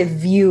collective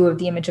view of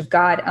the image of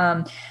God.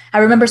 I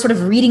remember sort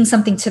of reading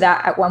something to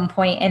that at one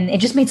point, and it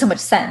just made so much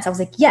sense. I was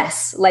like,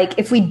 yes, like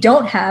if we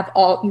don't have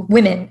all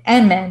women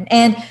and men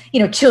and,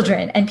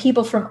 children and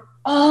people from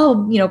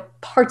all,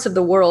 parts of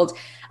the world,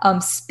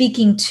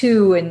 speaking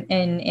to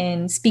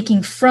and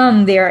speaking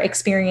from their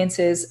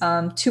experiences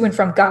to and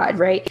from God,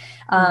 right?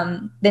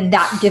 Then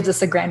that gives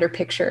us a grander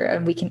picture,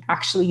 and we can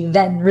actually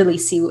then really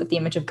see what the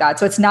image of God.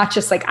 So it's not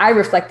just like I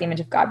reflect the image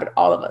of God, but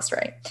all of us,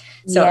 right?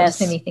 So it just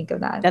made me think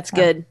of that. That's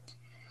good.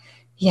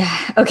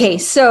 Yeah. Okay.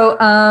 So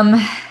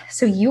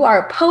you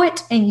are a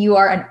poet and you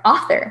are an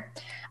author.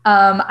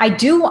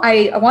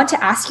 I want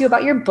to ask you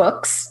about your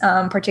books,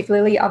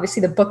 particularly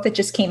obviously the book that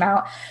just came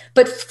out.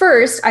 But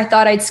first, I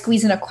thought I'd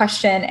squeeze in a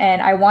question,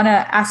 and I want to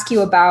ask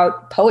you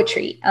about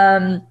poetry.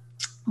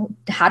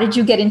 how did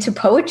you get into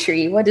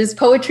poetry? What does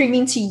poetry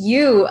mean to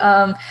you?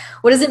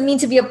 What does it mean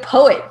to be a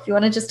poet? If you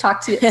want to just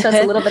talk to us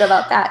a little bit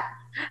about that.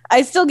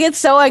 I still get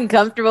so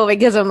uncomfortable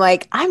because I'm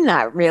like, I'm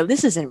not real.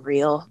 This isn't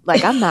real.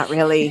 Like, I'm not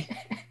really.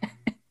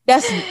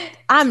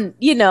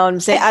 You know what I'm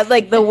saying?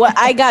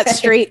 I got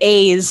straight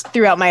A's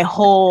throughout my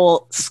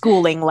whole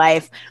schooling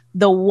life.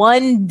 The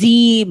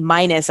 1D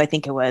minus, I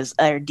think it was,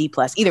 or D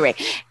plus, either way.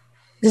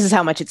 This is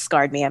how much it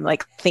scarred me. I'm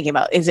like thinking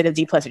about, is it a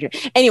D plus or D?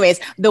 Anyways,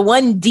 the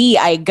 1D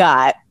I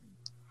got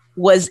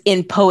was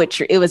in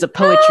poetry. It was a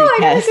poetry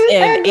test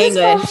in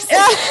English.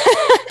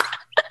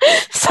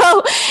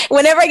 So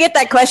whenever I get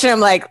that question, I'm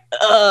like,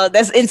 oh,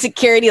 that's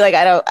insecurity. Like,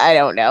 I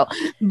don't know.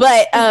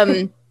 But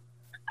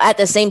at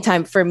the same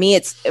time, for me,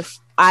 if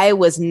I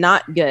was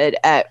not good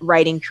at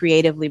writing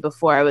creatively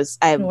before. I was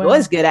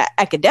good at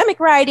academic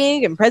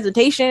writing and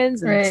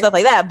presentations and stuff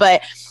like that.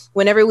 But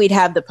whenever we'd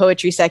have the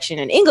poetry section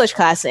in English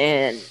class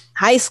in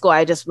high school,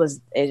 I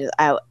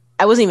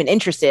wasn't even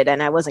interested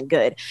and I wasn't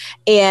good.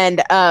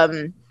 And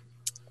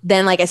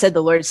then, like I said,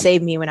 the Lord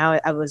saved me when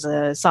I was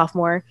a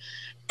sophomore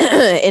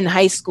in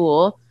high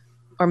school,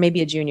 or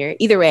maybe a junior,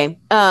 either way.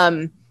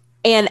 And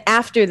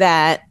after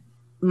that,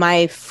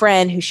 my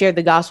friend who shared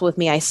the gospel with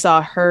me, I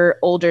saw her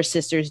older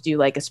sisters do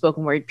like a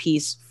spoken word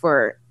piece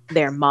for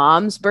their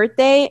mom's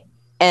birthday.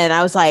 And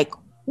I was like,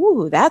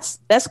 ooh, that's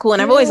cool.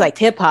 And I've always liked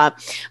hip hop,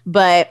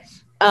 but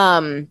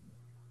to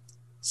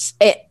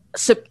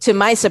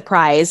my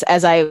surprise,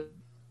 as I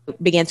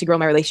began to grow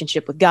my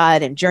relationship with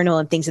God and journal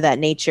and things of that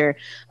nature,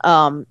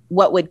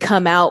 what would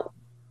come out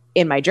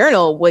in my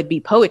journal would be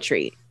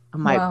poetry.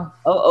 I'm like,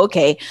 oh,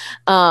 okay.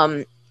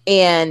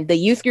 And the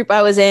youth group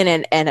I was in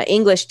and an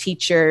English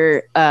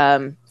teacher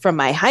from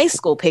my high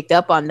school picked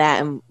up on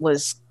that and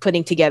was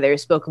putting together a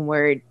spoken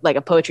word, like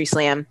a poetry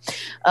slam,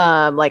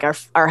 like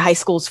our high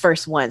school's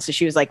first one. So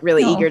she was like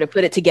really eager to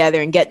put it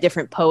together and get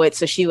different poets.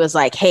 So she was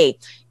like, hey,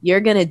 you're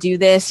going to do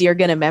this, you're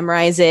going to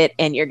memorize it,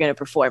 and you're going to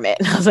perform it.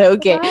 And I was like,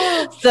 okay.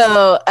 Wow.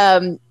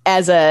 So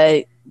as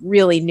a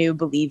really new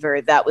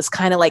believer, that was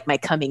kind of like my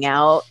coming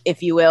out,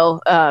 if you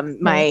will.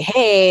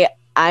 Hey,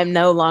 I'm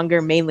no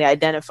longer mainly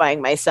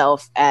identifying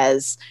myself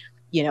as,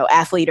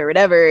 athlete or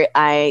whatever.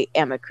 I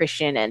am a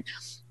Christian and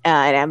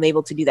I'm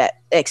able to do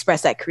that,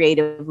 express that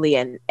creatively.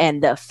 And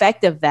the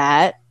effect of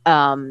that,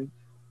 there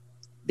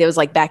was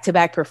like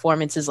back-to-back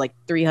performances, like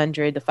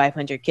 300 to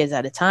 500 kids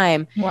at a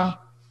time. Wow.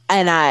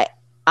 And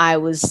I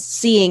was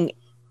seeing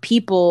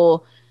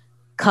people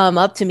come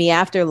up to me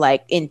after,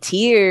 like, in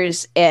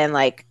tears and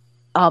like,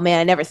 oh man,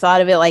 I never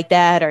thought of it like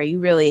that. Or you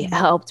really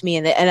helped me.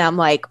 And I'm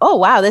like, oh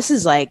wow, this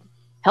is like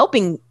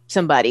helping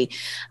somebody.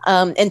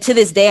 And to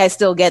this day, I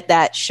still get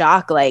that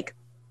shock. Like,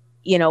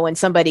 when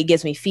somebody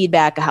gives me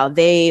feedback how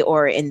they,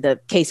 or in the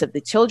case of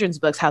the children's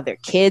books, how their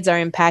kids are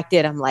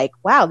impacted. I'm like,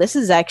 wow, this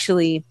is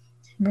actually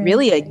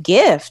really a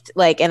gift.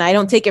 Like, and I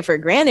don't take it for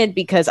granted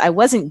because I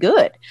wasn't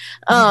good.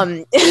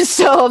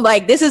 So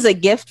like, this is a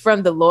gift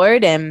from the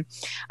Lord and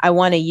I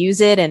want to use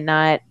it and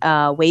not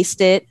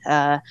waste it.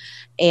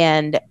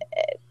 And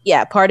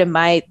part of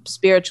my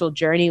spiritual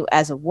journey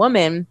as a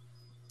woman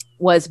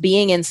was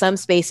being in some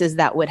spaces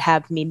that would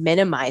have me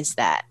minimize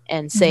that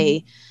and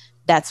say,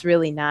 that's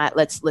really not,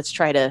 let's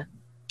try to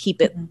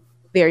keep it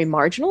very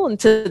marginal and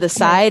to the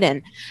side.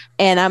 And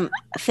I'm,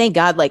 thank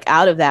God, like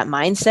out of that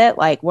mindset,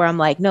 like where I'm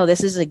like, no,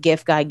 this is a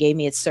gift God gave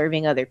me. It's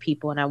serving other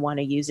people. And I want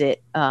to use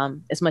it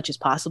as much as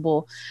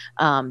possible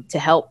to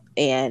help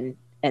and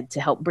to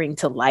help bring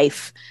to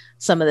life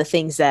some of the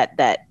things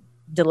that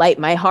delight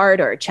my heart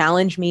or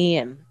challenge me.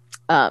 And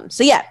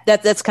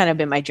that's kind of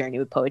been my journey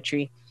with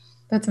poetry.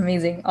 That's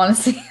amazing.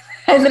 Honestly,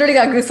 I literally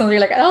got goosebumps. You're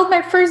like, oh,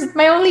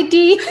 my only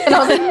D. And I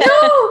was like,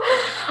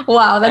 no.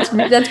 Wow.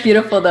 That's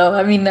beautiful though.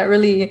 I mean, that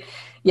really,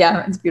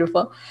 it's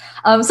beautiful.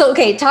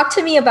 Okay. Talk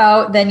to me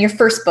about then your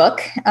first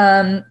book,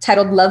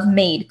 titled Love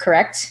Made,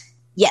 correct?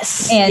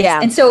 Yes.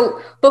 And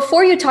so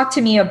before you talk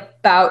to me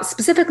about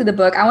specifically the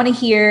book, I want to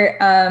hear,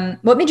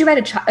 what made you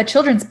write a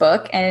children's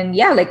book and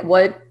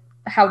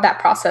how that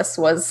process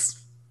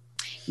was.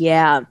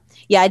 Yeah,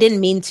 I didn't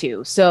mean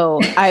to.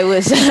 So I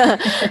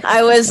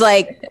was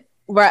like,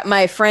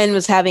 my friend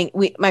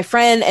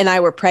and I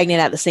were pregnant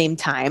at the same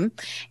time,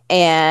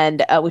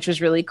 and which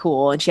was really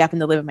cool. And she happened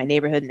to live in my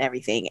neighborhood and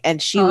everything.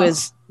 And she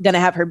was going to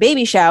have her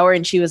baby shower.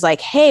 And she was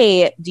like,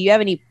 hey, do you have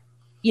any,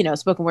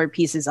 spoken word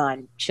pieces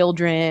on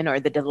children or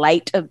the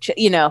delight of,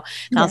 And I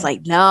was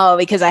like, no,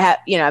 because I have,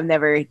 I've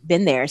never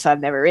been there. So I've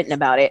never written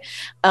about it.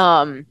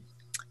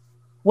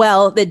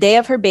 Well, the day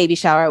of her baby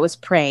shower, I was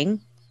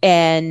praying,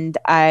 and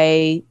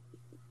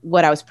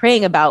what I was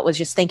praying about was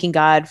just thanking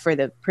God for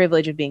the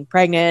privilege of being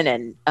pregnant.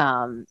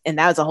 And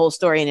that was a whole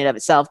story in and of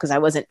itself, because I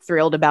wasn't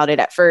thrilled about it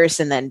at first.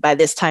 And then by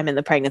this time in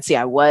the pregnancy,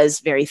 I was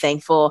very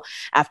thankful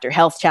after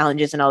health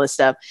challenges and all this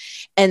stuff.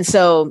 And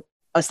so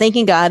I was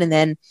thanking God. And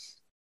then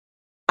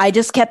I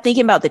just kept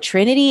thinking about the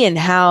Trinity and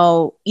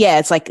how,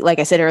 it's like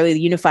I said earlier, the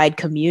unified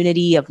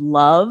community of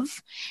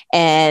love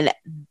and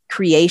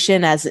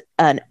creation as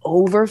an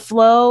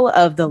overflow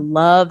of the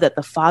love that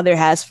the Father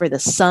has for the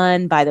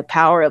Son by the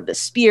power of the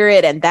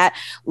Spirit, and that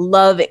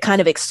love, it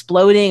kind of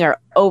exploding or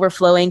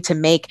overflowing to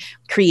make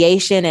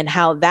creation, and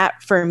how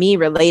that for me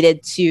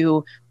related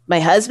to my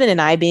husband and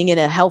I being in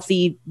a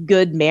healthy,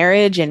 good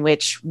marriage in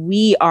which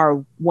we are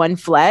one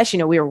flesh.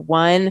 We are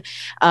one,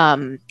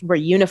 we're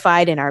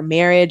unified in our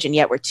marriage, and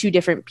yet we're two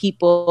different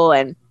people,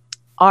 and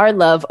our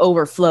love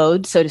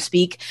overflowed, so to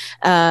speak,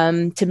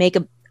 to make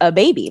a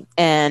baby.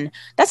 And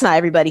that's not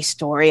everybody's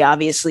story,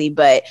 obviously,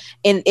 but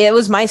it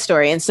was my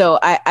story. And so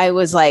I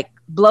was like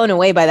blown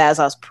away by that as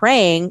I was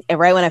praying. And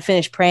right when I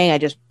finished praying, I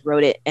just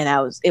wrote it, and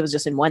it was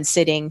just in one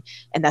sitting.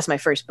 And that's my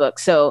first book.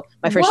 So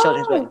my first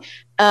children's book.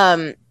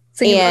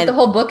 So you wrote the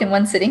whole book in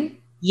one sitting?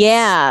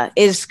 Yeah,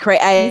 it's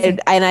crazy.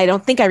 And I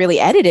don't think I really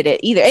edited it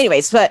either.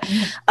 Anyways, but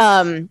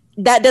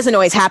that doesn't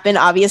always happen,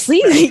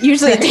 obviously.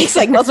 Usually it takes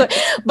like multiple,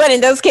 but in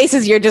those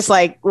cases, you're just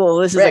like, well,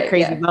 this is a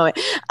crazy moment.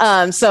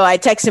 So I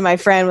texted my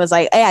friend, was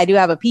like, hey, I do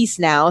have a piece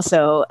now.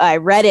 So I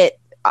read it,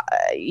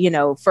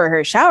 for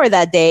her shower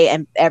that day,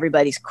 and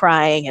everybody's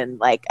crying. And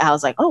like, I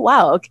was like, oh,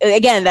 wow. Okay.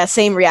 Again, that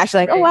same reaction,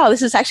 like, oh, wow,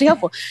 this is actually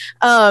helpful.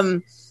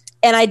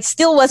 And I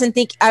still wasn't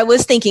I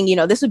was thinking,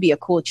 this would be a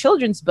cool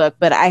children's book,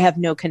 but I have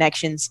no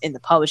connections in the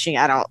publishing.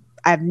 I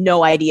have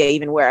no idea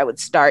even where I would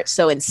start.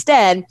 So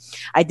instead,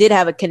 I did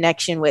have a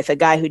connection with a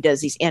guy who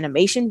does these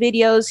animation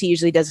videos. He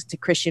usually does it to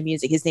Christian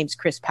music. His name's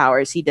Chris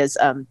Powers. He does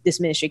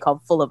this ministry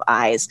called Full of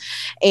Eyes.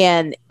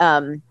 And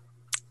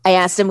I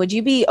asked him, would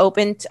you be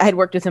open I had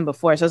worked with him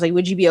before. So I was like,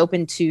 would you be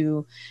open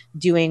to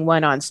doing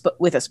one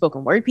with a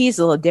spoken word piece,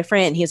 a little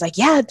different? And he was like,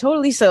 yeah,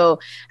 totally. So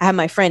I had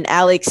my friend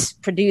Alex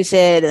produce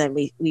it, and then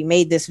we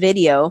made this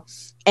video,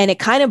 and it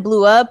kind of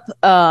blew up.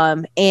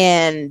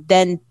 And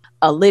then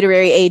a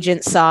literary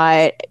agent saw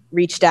it,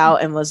 reached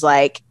out and was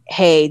like,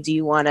 hey, do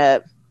you want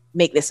to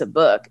make this a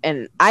book?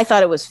 And I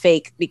thought it was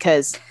fake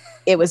because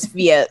it was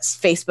via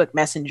Facebook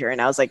Messenger,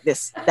 and I was like,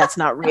 that's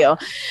not real.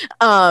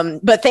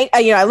 But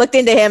I looked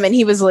into him, and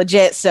he was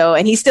legit. So,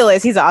 and he still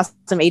is. He's an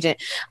awesome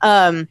agent.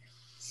 And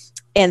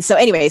so,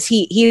 anyways,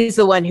 he's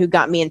the one who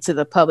got me into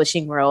the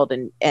publishing world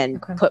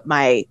and put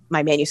my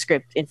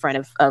manuscript in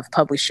front of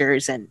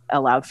publishers and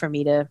allowed for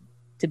me to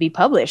be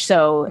published.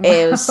 So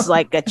it was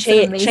like a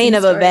chain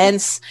of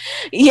events.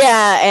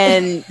 Yeah.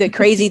 And the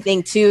crazy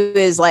thing too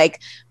is,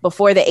 like,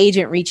 before the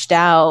agent reached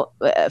out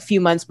a few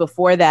months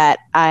before that,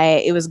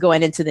 it was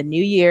going into the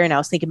new year, and I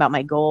was thinking about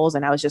my goals,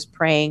 and I was just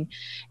praying,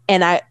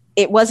 and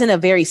it wasn't a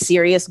very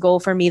serious goal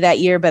for me that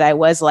year, but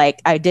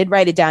I did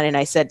write it down, and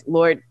I said,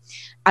 Lord,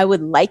 I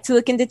would like to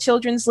look into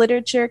children's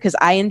literature because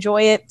I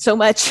enjoy it so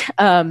much.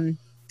 I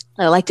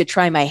like to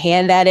try my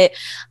hand at it,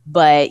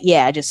 but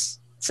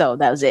so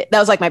that was it. That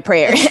was like my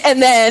prayer.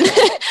 And then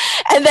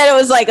it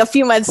was like a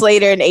few months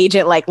later, an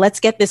agent like,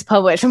 let's get this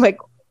published. I'm like,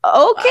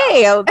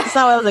 okay, that's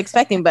not what I was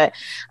expecting, but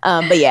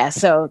yeah,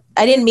 so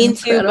I didn't mean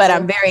to, but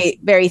I'm very,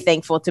 very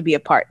thankful to be a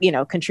part,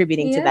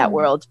 contributing to that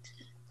world.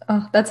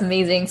 Oh, that's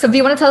amazing. So do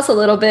you want to tell us a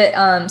little bit?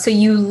 So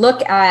you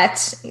look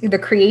at the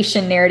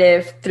creation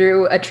narrative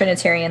through a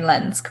Trinitarian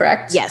lens,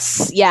 correct?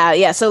 Yes.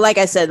 Yeah. So like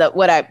I said,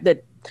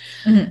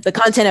 the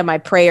content of my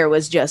prayer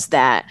was just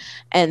that.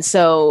 And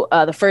so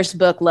the first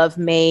book, Love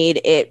Made,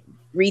 it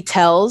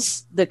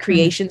retells the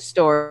creation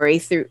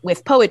story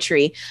with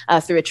poetry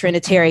through a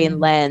Trinitarian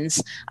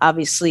lens.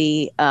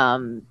 Obviously,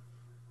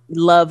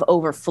 love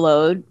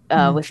overflowed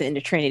within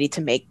the Trinity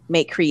to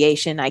make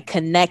creation. I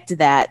connect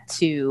that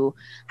to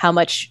how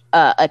much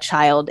a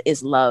child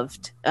is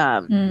loved.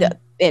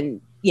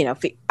 And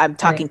I'm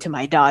talking to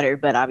my daughter,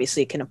 but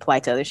obviously it can apply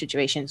to other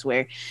situations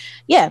where,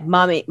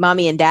 mommy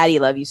and daddy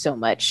love you so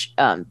much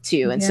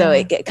too. And so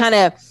it kind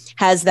of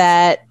has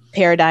that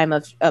paradigm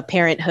of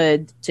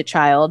parenthood to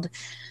child.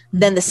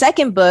 Then the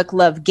second book,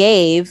 Love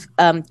Gave,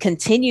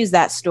 continues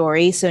that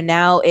story. So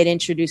now it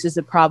introduces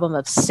the problem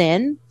of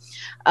sin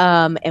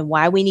and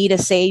why we need a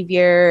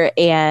savior.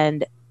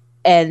 And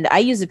I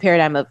use the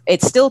paradigm of,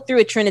 it's still through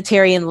a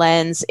Trinitarian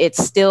lens.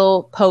 It's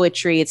still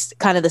poetry. It's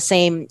kind of the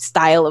same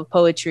style of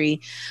poetry.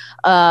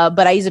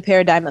 But I use a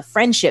paradigm of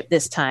friendship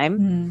this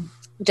time,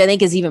 which I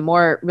think is even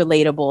more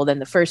relatable than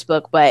the first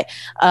book. But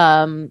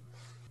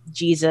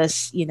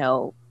Jesus,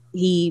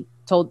 he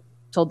told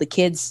the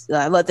kids,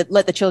 let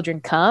the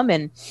children come.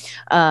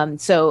 And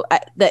so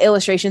the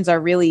illustrations are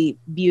really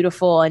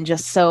beautiful and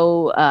just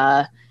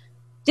so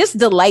just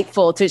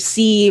delightful to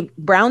see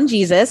brown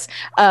Jesus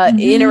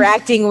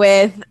interacting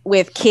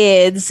with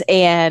kids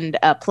and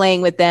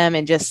playing with them,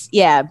 and just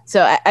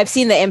so I've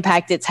seen the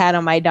impact it's had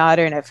on my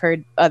daughter, and I've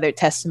heard other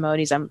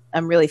testimonies. I'm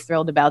really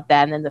thrilled about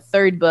that. And then the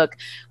third book,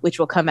 which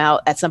will come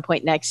out at some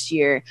point next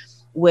year,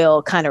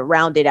 will kind of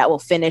round it out. We'll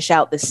finish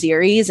out the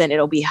series, and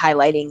it'll be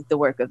highlighting the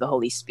work of the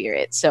Holy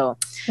Spirit. So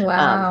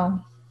wow.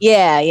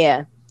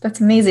 Yeah.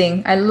 That's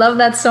amazing. I love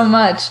that so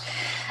much.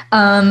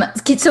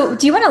 So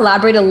do you want to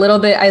elaborate a little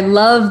bit? I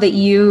love that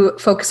you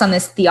focus on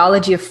this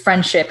theology of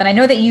friendship. And I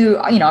know that you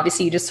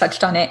obviously you just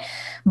touched on it,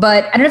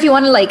 But I don't know if you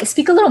want to like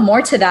speak a little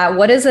more to that.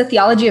 What does the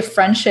theology of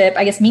friendship,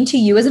 I guess, mean to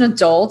you as an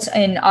adult?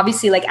 And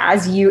obviously, like,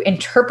 as you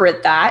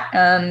interpret that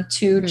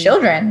to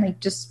children, like,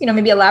 just,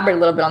 maybe elaborate a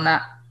little bit on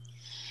that.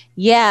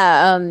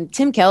 Yeah,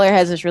 Tim Keller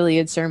has this really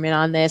good sermon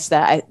on this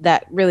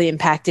that really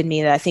impacted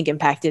me, that I think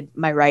impacted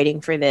my writing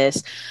for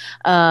this.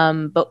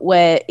 But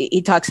what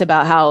he talks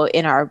about, how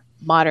in our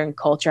modern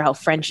culture, how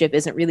friendship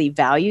isn't really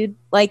valued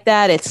like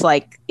that. It's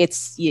like,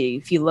 if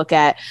you look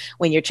at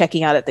when you're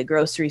checking out at the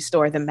grocery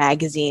store, the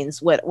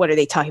magazines, what are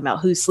they talking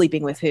about? Who's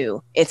sleeping with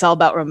who? It's all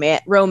about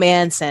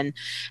romance and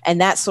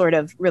that sort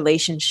of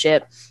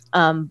relationship.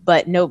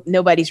 But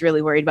nobody's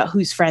really worried about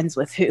who's friends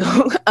with who.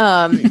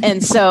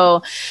 And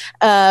so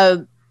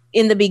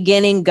in the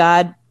beginning,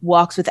 God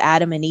walks with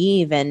Adam and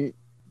Eve. And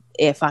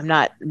if I'm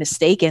not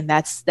mistaken,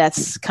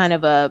 that's kind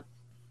of a,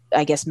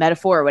 I guess,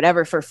 metaphor or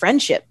whatever for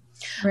friendship.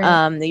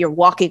 Right. You're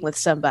walking with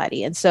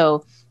somebody. And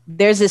so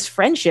there's this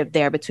friendship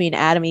there between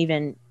Adam,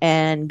 Eve,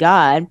 and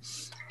God.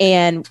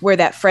 And where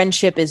that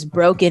friendship is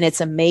broken, it's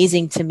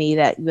amazing to me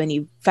that when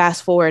you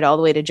fast forward all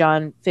the way to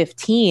John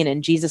 15,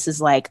 and Jesus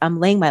is like, I'm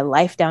laying my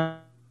life down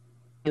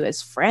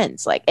as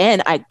friends, like,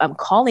 and I'm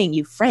calling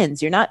you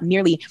friends. You're not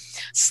merely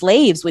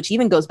slaves, which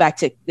even goes back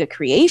to the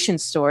creation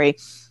story.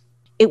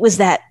 It was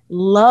that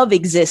love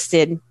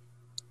existed,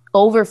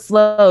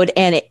 overflowed,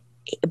 and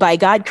by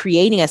God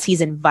creating us,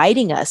 he's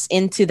inviting us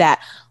into that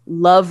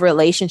love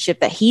relationship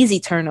that he's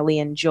eternally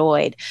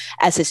enjoyed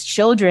as his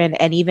children,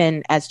 and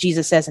even, as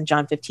Jesus says in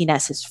John 15,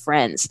 as his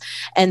friends.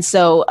 And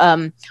so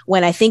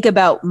when I think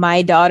about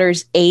my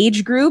daughter's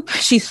age group,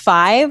 she's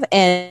 5,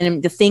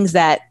 and the things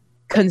that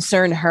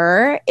concern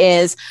her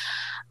is,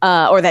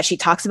 or that she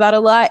talks about a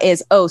lot,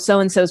 is, oh,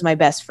 so-and-so's my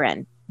best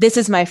friend. This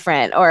is my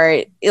friend.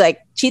 Or like,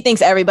 she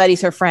thinks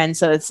everybody's her friend.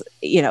 So it's,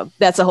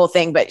 that's the whole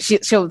thing. But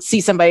she'll see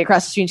somebody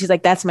across the street and she's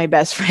like, that's my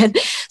best friend.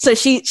 So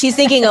she's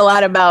thinking a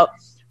lot about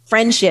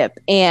friendship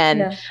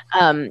and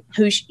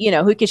who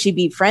could she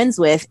be friends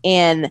with?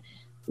 And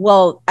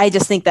well, I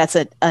just think that's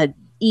a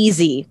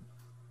easy,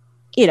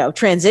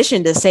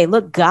 transition to say,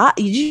 look, God,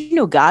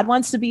 God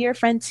wants to be your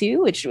friend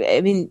too, which,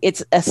 I mean,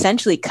 it's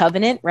essentially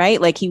covenant,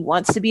 right? Like, he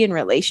wants to be in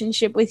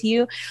relationship with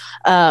you.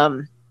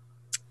 So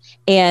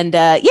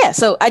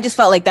I just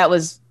felt like that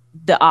was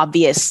the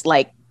obvious,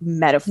 like,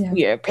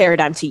 metaphor,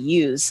 paradigm to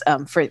use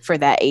for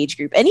that age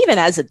group. And even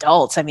as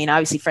adults, I mean,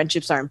 obviously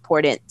friendships are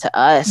important to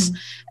us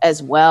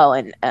as well.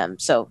 And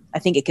so I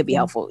think it could be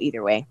helpful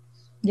either way.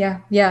 Yeah.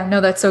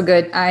 No, that's so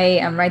good. I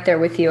am right there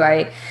with you.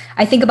 I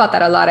think about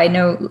that a lot. I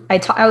know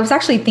I was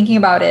actually thinking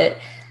about it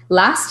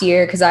last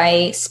year because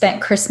I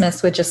spent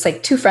Christmas with just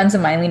like 2 friends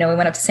of mine. We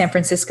went up to San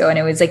Francisco, and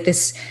it was like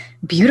this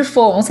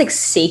beautiful, almost like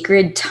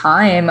sacred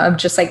time of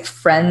just like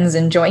friends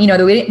enjoying,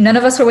 none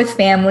of us were with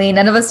family,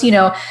 none of us,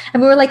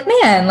 and we were like,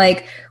 man,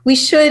 like, we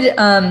should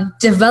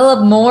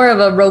develop more of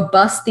a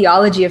robust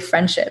theology of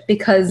friendship,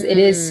 because it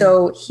is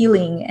so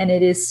healing and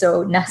it is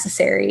so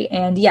necessary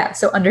and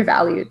so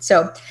undervalued.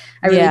 So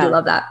I really do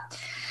love that.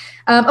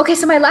 Okay,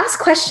 so my last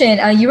question,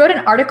 you wrote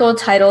an article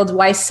titled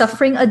Why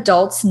Suffering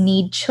Adults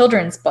Need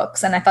Children's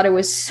Books. And I thought it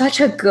was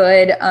such a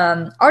good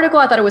article.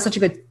 I thought it was such a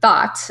good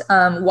thought.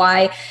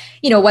 Why,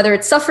 whether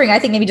it's suffering, I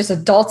think maybe just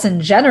adults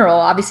in general,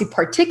 obviously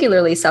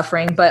particularly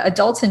suffering, but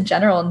adults in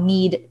general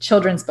need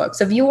children's books.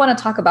 So if you want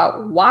to talk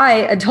about why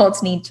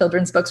adults need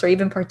children's books, or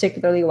even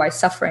particularly why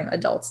suffering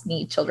adults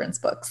need children's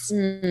books.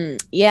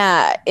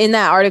 Yeah. In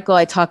that article,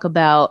 I talk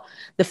about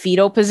the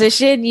fetal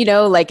position,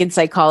 like in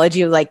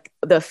psychology, like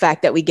the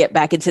fact that we get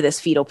back into this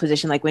fetal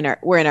position, like when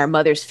we're in our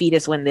mother's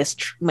fetus, when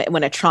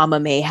a trauma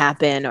may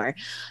happen or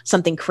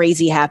something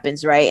crazy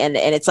happens, right? And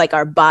it's like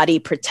our body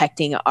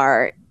protecting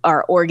our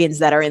organs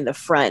that are in the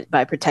front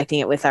by protecting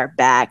it with our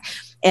back.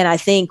 And I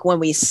think when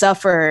we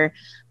suffer,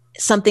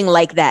 something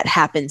like that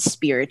happens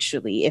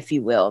spiritually, if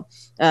you will.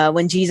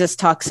 When Jesus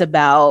talks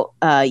about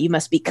you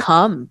must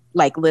become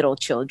like little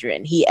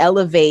children, he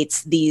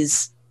elevates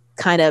these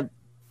kind of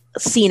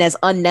seen as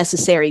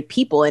unnecessary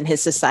people in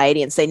his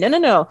society and say,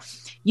 no,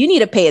 you need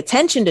to pay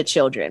attention to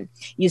children.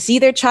 You see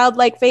their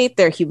childlike faith,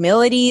 their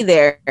humility,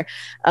 their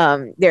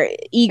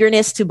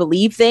eagerness to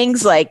believe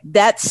things, like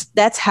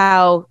that's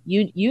how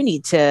you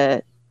need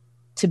to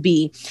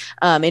be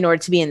in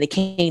order to be in the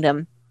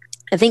kingdom.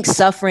 I think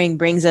suffering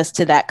brings us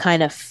to that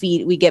kind of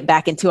we get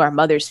back into our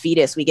mother's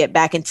fetus. We get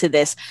back into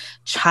this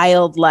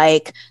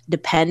childlike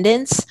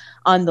dependence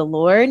on the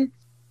Lord.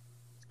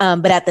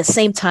 But at the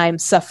same time,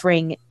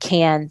 suffering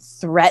can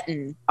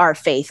threaten our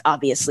faith,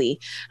 obviously.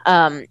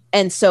 And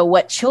so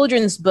what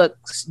children's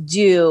books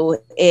do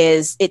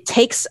is it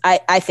takes,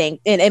 I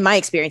think, in my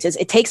experiences,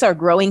 it takes our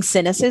growing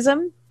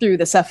cynicism through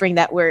the suffering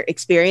that we're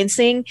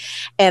experiencing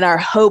and our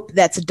hope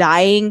that's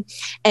dying,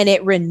 and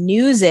it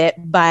renews it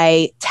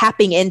by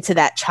tapping into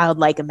that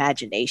childlike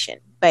imagination,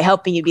 by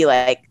helping you be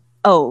like,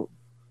 oh,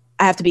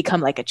 I have to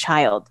become like a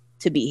child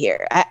to be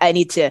here. I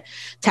need to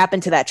tap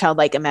into that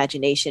childlike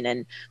imagination.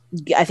 And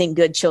I think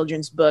good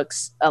children's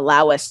books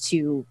allow us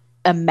to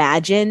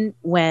imagine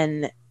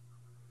when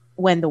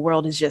the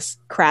world is just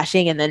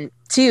crashing. And then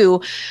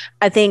 2,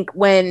 I think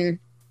when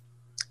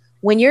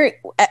when you're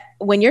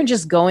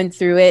just going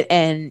through it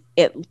and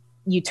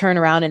you turn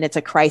around and it's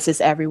a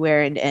crisis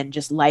everywhere and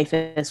just life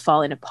is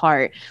falling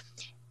apart.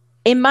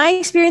 In my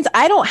experience,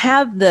 I don't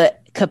have the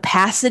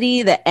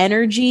capacity, the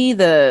energy,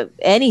 the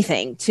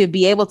anything to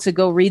be able to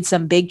go read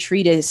some big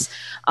treatise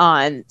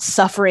on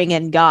suffering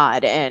and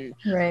God and,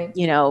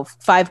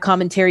 5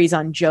 commentaries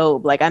on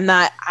Job. Like I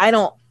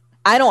don't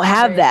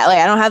have that. Like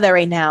I don't have that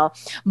right now,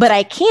 but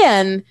I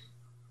can,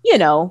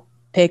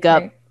 pick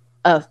up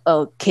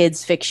a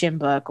kid's fiction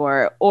book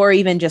or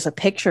even just a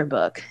picture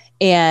book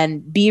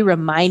and be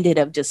reminded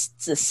of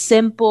just the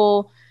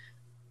simple,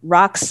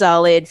 rock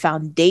solid,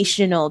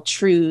 foundational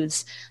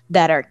truths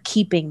that are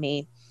keeping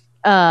me.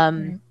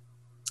 And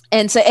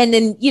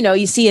then,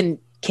 you see in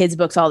kids'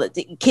 books,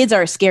 kids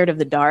are scared of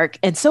the dark.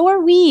 And so are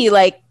we.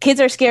 Like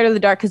kids are scared of the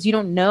dark because you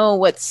don't know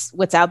what's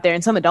out there.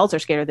 And some adults are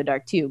scared of the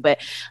dark too. But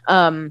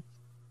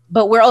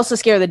we're also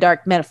scared of the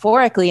dark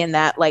metaphorically in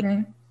that, like,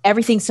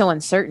 everything's so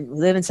uncertain. We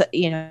live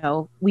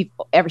in, we've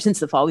ever since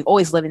the fall, we've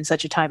always lived in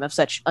such a time of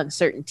such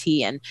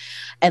uncertainty and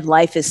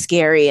life is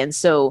scary. And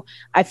so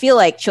I feel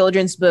like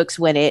children's books,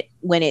 when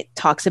it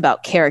talks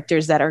about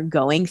characters that are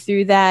going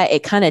through that,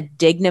 it kind of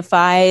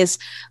dignifies,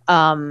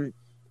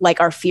 like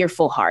our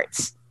fearful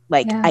hearts.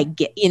 Like I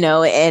get,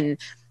 and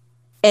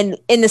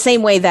in the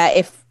same way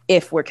that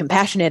if we're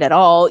compassionate at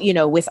all,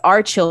 with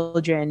our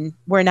children,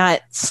 we're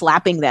not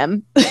slapping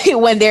them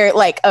when they're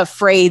like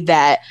afraid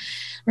that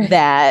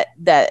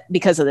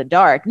because of the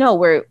dark. No,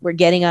 we're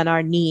getting on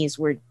our knees.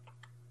 We're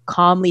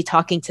calmly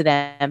talking to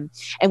them.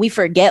 And we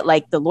forget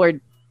like the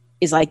Lord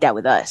is like that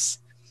with us.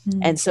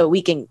 And so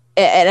we can,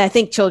 and I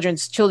think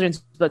children's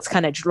books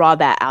kind of draw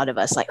that out of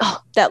us. Like,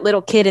 oh, that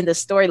little kid in the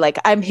story, like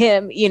I'm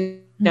him,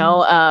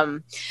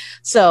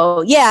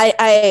 so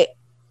yeah,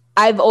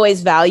 I've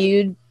always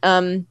valued,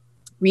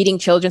 reading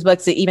children's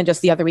books. Even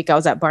just the other week, I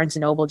was at Barnes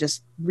and Noble,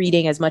 just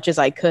reading as much as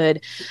I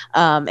could,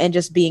 and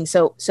just being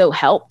so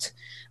helped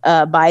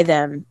by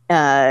them.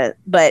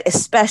 But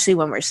especially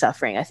when we're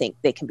suffering, I think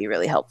they can be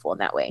really helpful in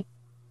that way.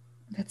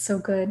 That's so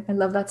good. I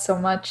love that so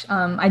much.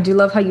 I do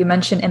love how you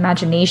mentioned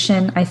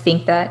imagination. I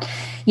think that,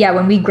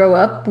 when we grow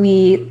up,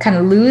 we kind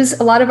of lose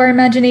a lot of our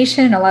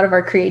imagination, a lot of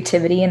our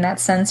creativity in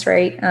that sense,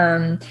 right?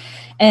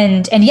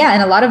 And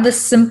a lot of the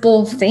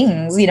simple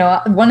things,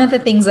 one of the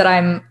things that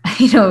I'm,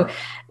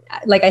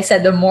 like I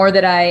said, the more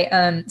that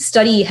I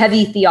study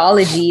heavy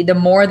theology, the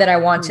more that I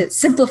want to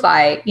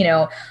simplify,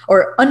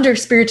 or under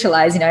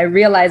spiritualize. I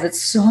realize that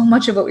so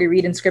much of what we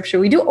read in scripture,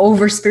 we do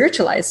over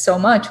spiritualize so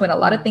much when a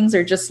lot of things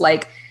are just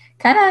like,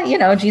 kind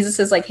of, Jesus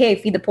is like, hey,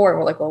 feed the poor.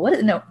 We're like, well,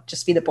 what? No,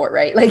 just feed the poor,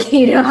 right? Like,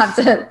 you don't have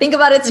to think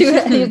about it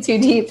too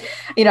deep.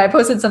 I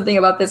posted something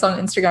about this on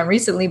Instagram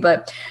recently,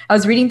 but I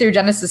was reading through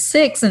Genesis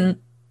 6 and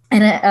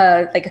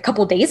like a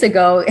couple days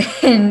ago,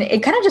 and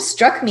it kind of just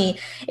struck me.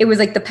 It was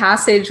like the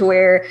passage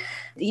where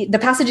the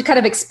passage kind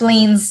of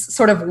explains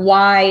sort of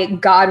why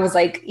God was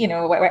like,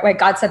 why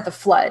God sent the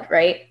flood,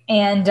 right?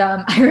 And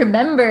I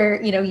remember,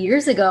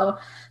 years ago,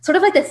 sort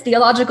of like this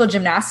theological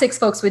gymnastics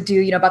folks would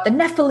do, about the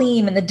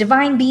Nephilim and the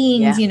divine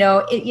beings,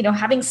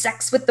 having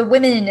sex with the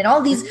women and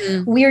all these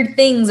weird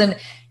things. And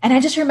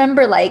I just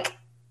remember like,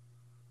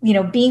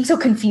 being so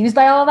confused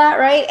by all that,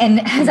 right?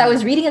 And as I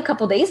was reading a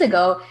couple days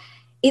ago,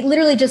 it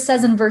literally just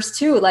says in verse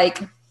 2, like,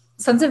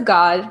 sons of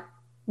God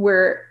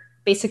were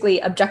basically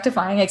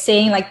objectifying, like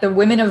saying like the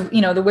women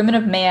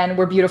of man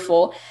were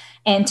beautiful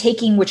and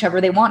taking whichever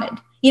they wanted.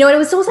 And it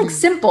was so like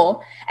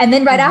simple. And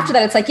then right after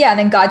that, it's like, and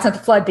then God sent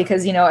the flood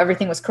because,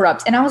 everything was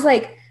corrupt. And I was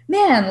like,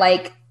 man,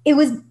 like it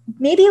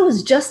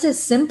was just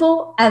as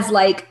simple as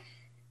like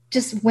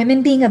just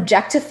women being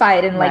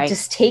objectified and like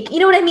just take, you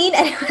know what I mean?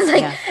 And it was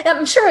like,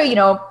 I'm sure,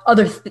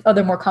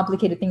 other more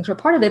complicated things were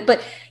part of it.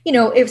 But,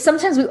 if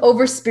sometimes we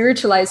over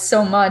spiritualize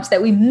so much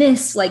that we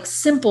miss like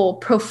simple,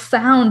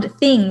 profound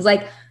things,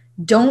 like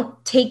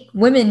don't take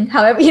women,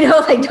 however,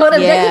 like don't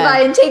objectify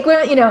and take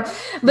women,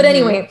 but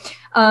anyway,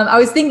 I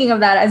was thinking of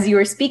that as you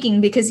were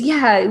speaking, because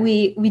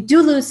we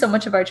do lose so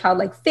much of our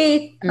childlike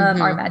faith,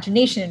 our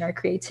imagination and our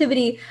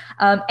creativity.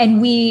 And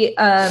we,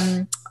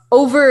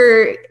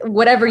 over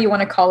whatever you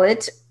want to call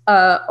it,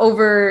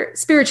 over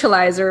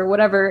spiritualize or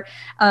whatever,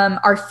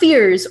 our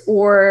fears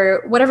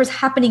or whatever's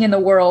happening in the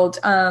world.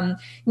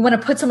 We want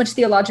to put so much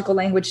theological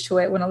language to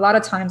it when a lot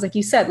of times, like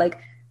you said, like,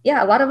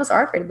 a lot of us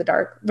are afraid of the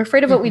dark. We're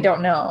afraid of what we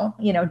don't know,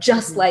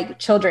 just like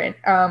children.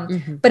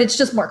 But it's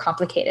just more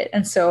complicated.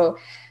 And so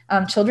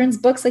children's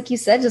books, like you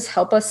said, just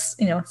help us,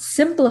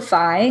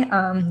 simplify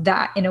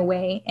that in a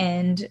way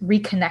and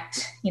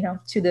reconnect,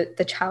 to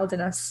the child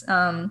in us.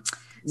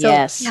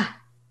 Yes. Yeah.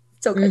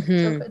 So good.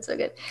 So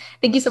good.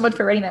 Thank you so much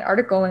for writing that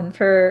article and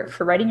for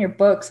writing your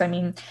books. I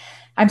mean,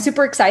 I'm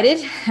super excited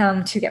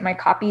to get my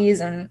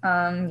copies and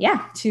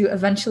to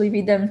eventually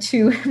read them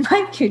to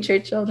my future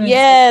children.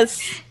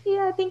 Yes.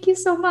 Yeah, thank you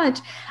so much.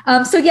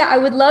 I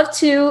would love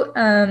to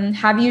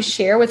have you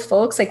share with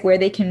folks like where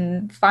they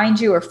can find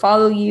you or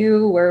follow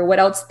you or what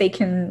else they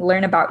can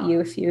learn about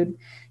you if you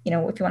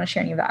want to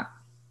share any of that.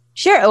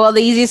 Sure. Well,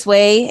 the easiest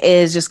way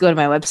is just go to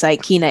my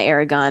website, Kina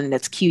Aragon.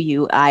 That's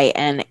Quina,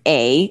 and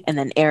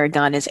then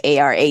Aragon is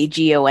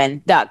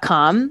Aragon.com.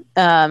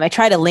 I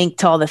try to link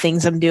to all the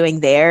things I'm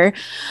doing there.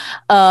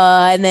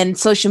 And then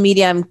social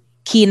media, I'm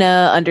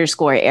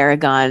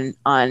Kina_Aragon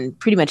on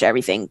pretty much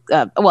everything.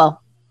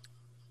 Well,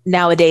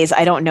 nowadays,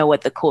 I don't know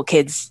what the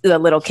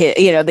little kid,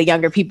 the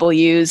younger people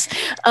use.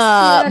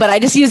 But I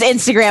just use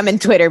Instagram and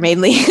Twitter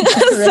mainly.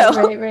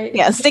 Right.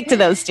 Yeah, stick to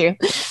those two.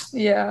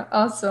 Yeah,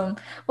 awesome.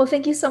 Well,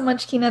 thank you so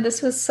much, Kina.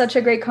 This was such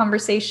a great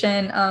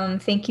conversation.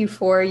 Thank you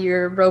for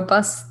your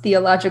robust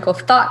theological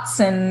thoughts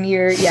and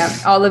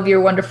all of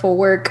your wonderful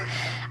work.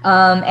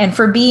 And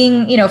for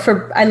being,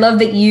 I love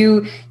that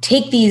you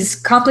take these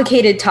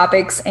complicated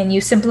topics and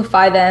you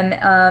simplify them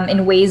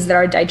in ways that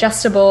are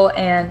digestible,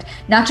 and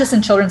not just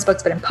in children's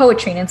books, but in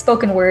poetry and in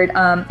spoken word.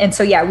 And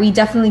so, we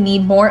definitely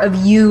need more of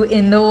you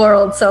in the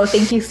world. So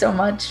thank you so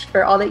much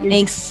for all that you're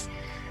doing. Thanks.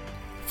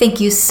 Thank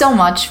you so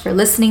much for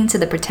listening to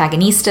The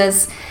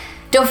Protagonistas.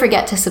 Don't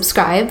forget to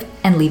subscribe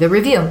and leave a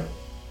review.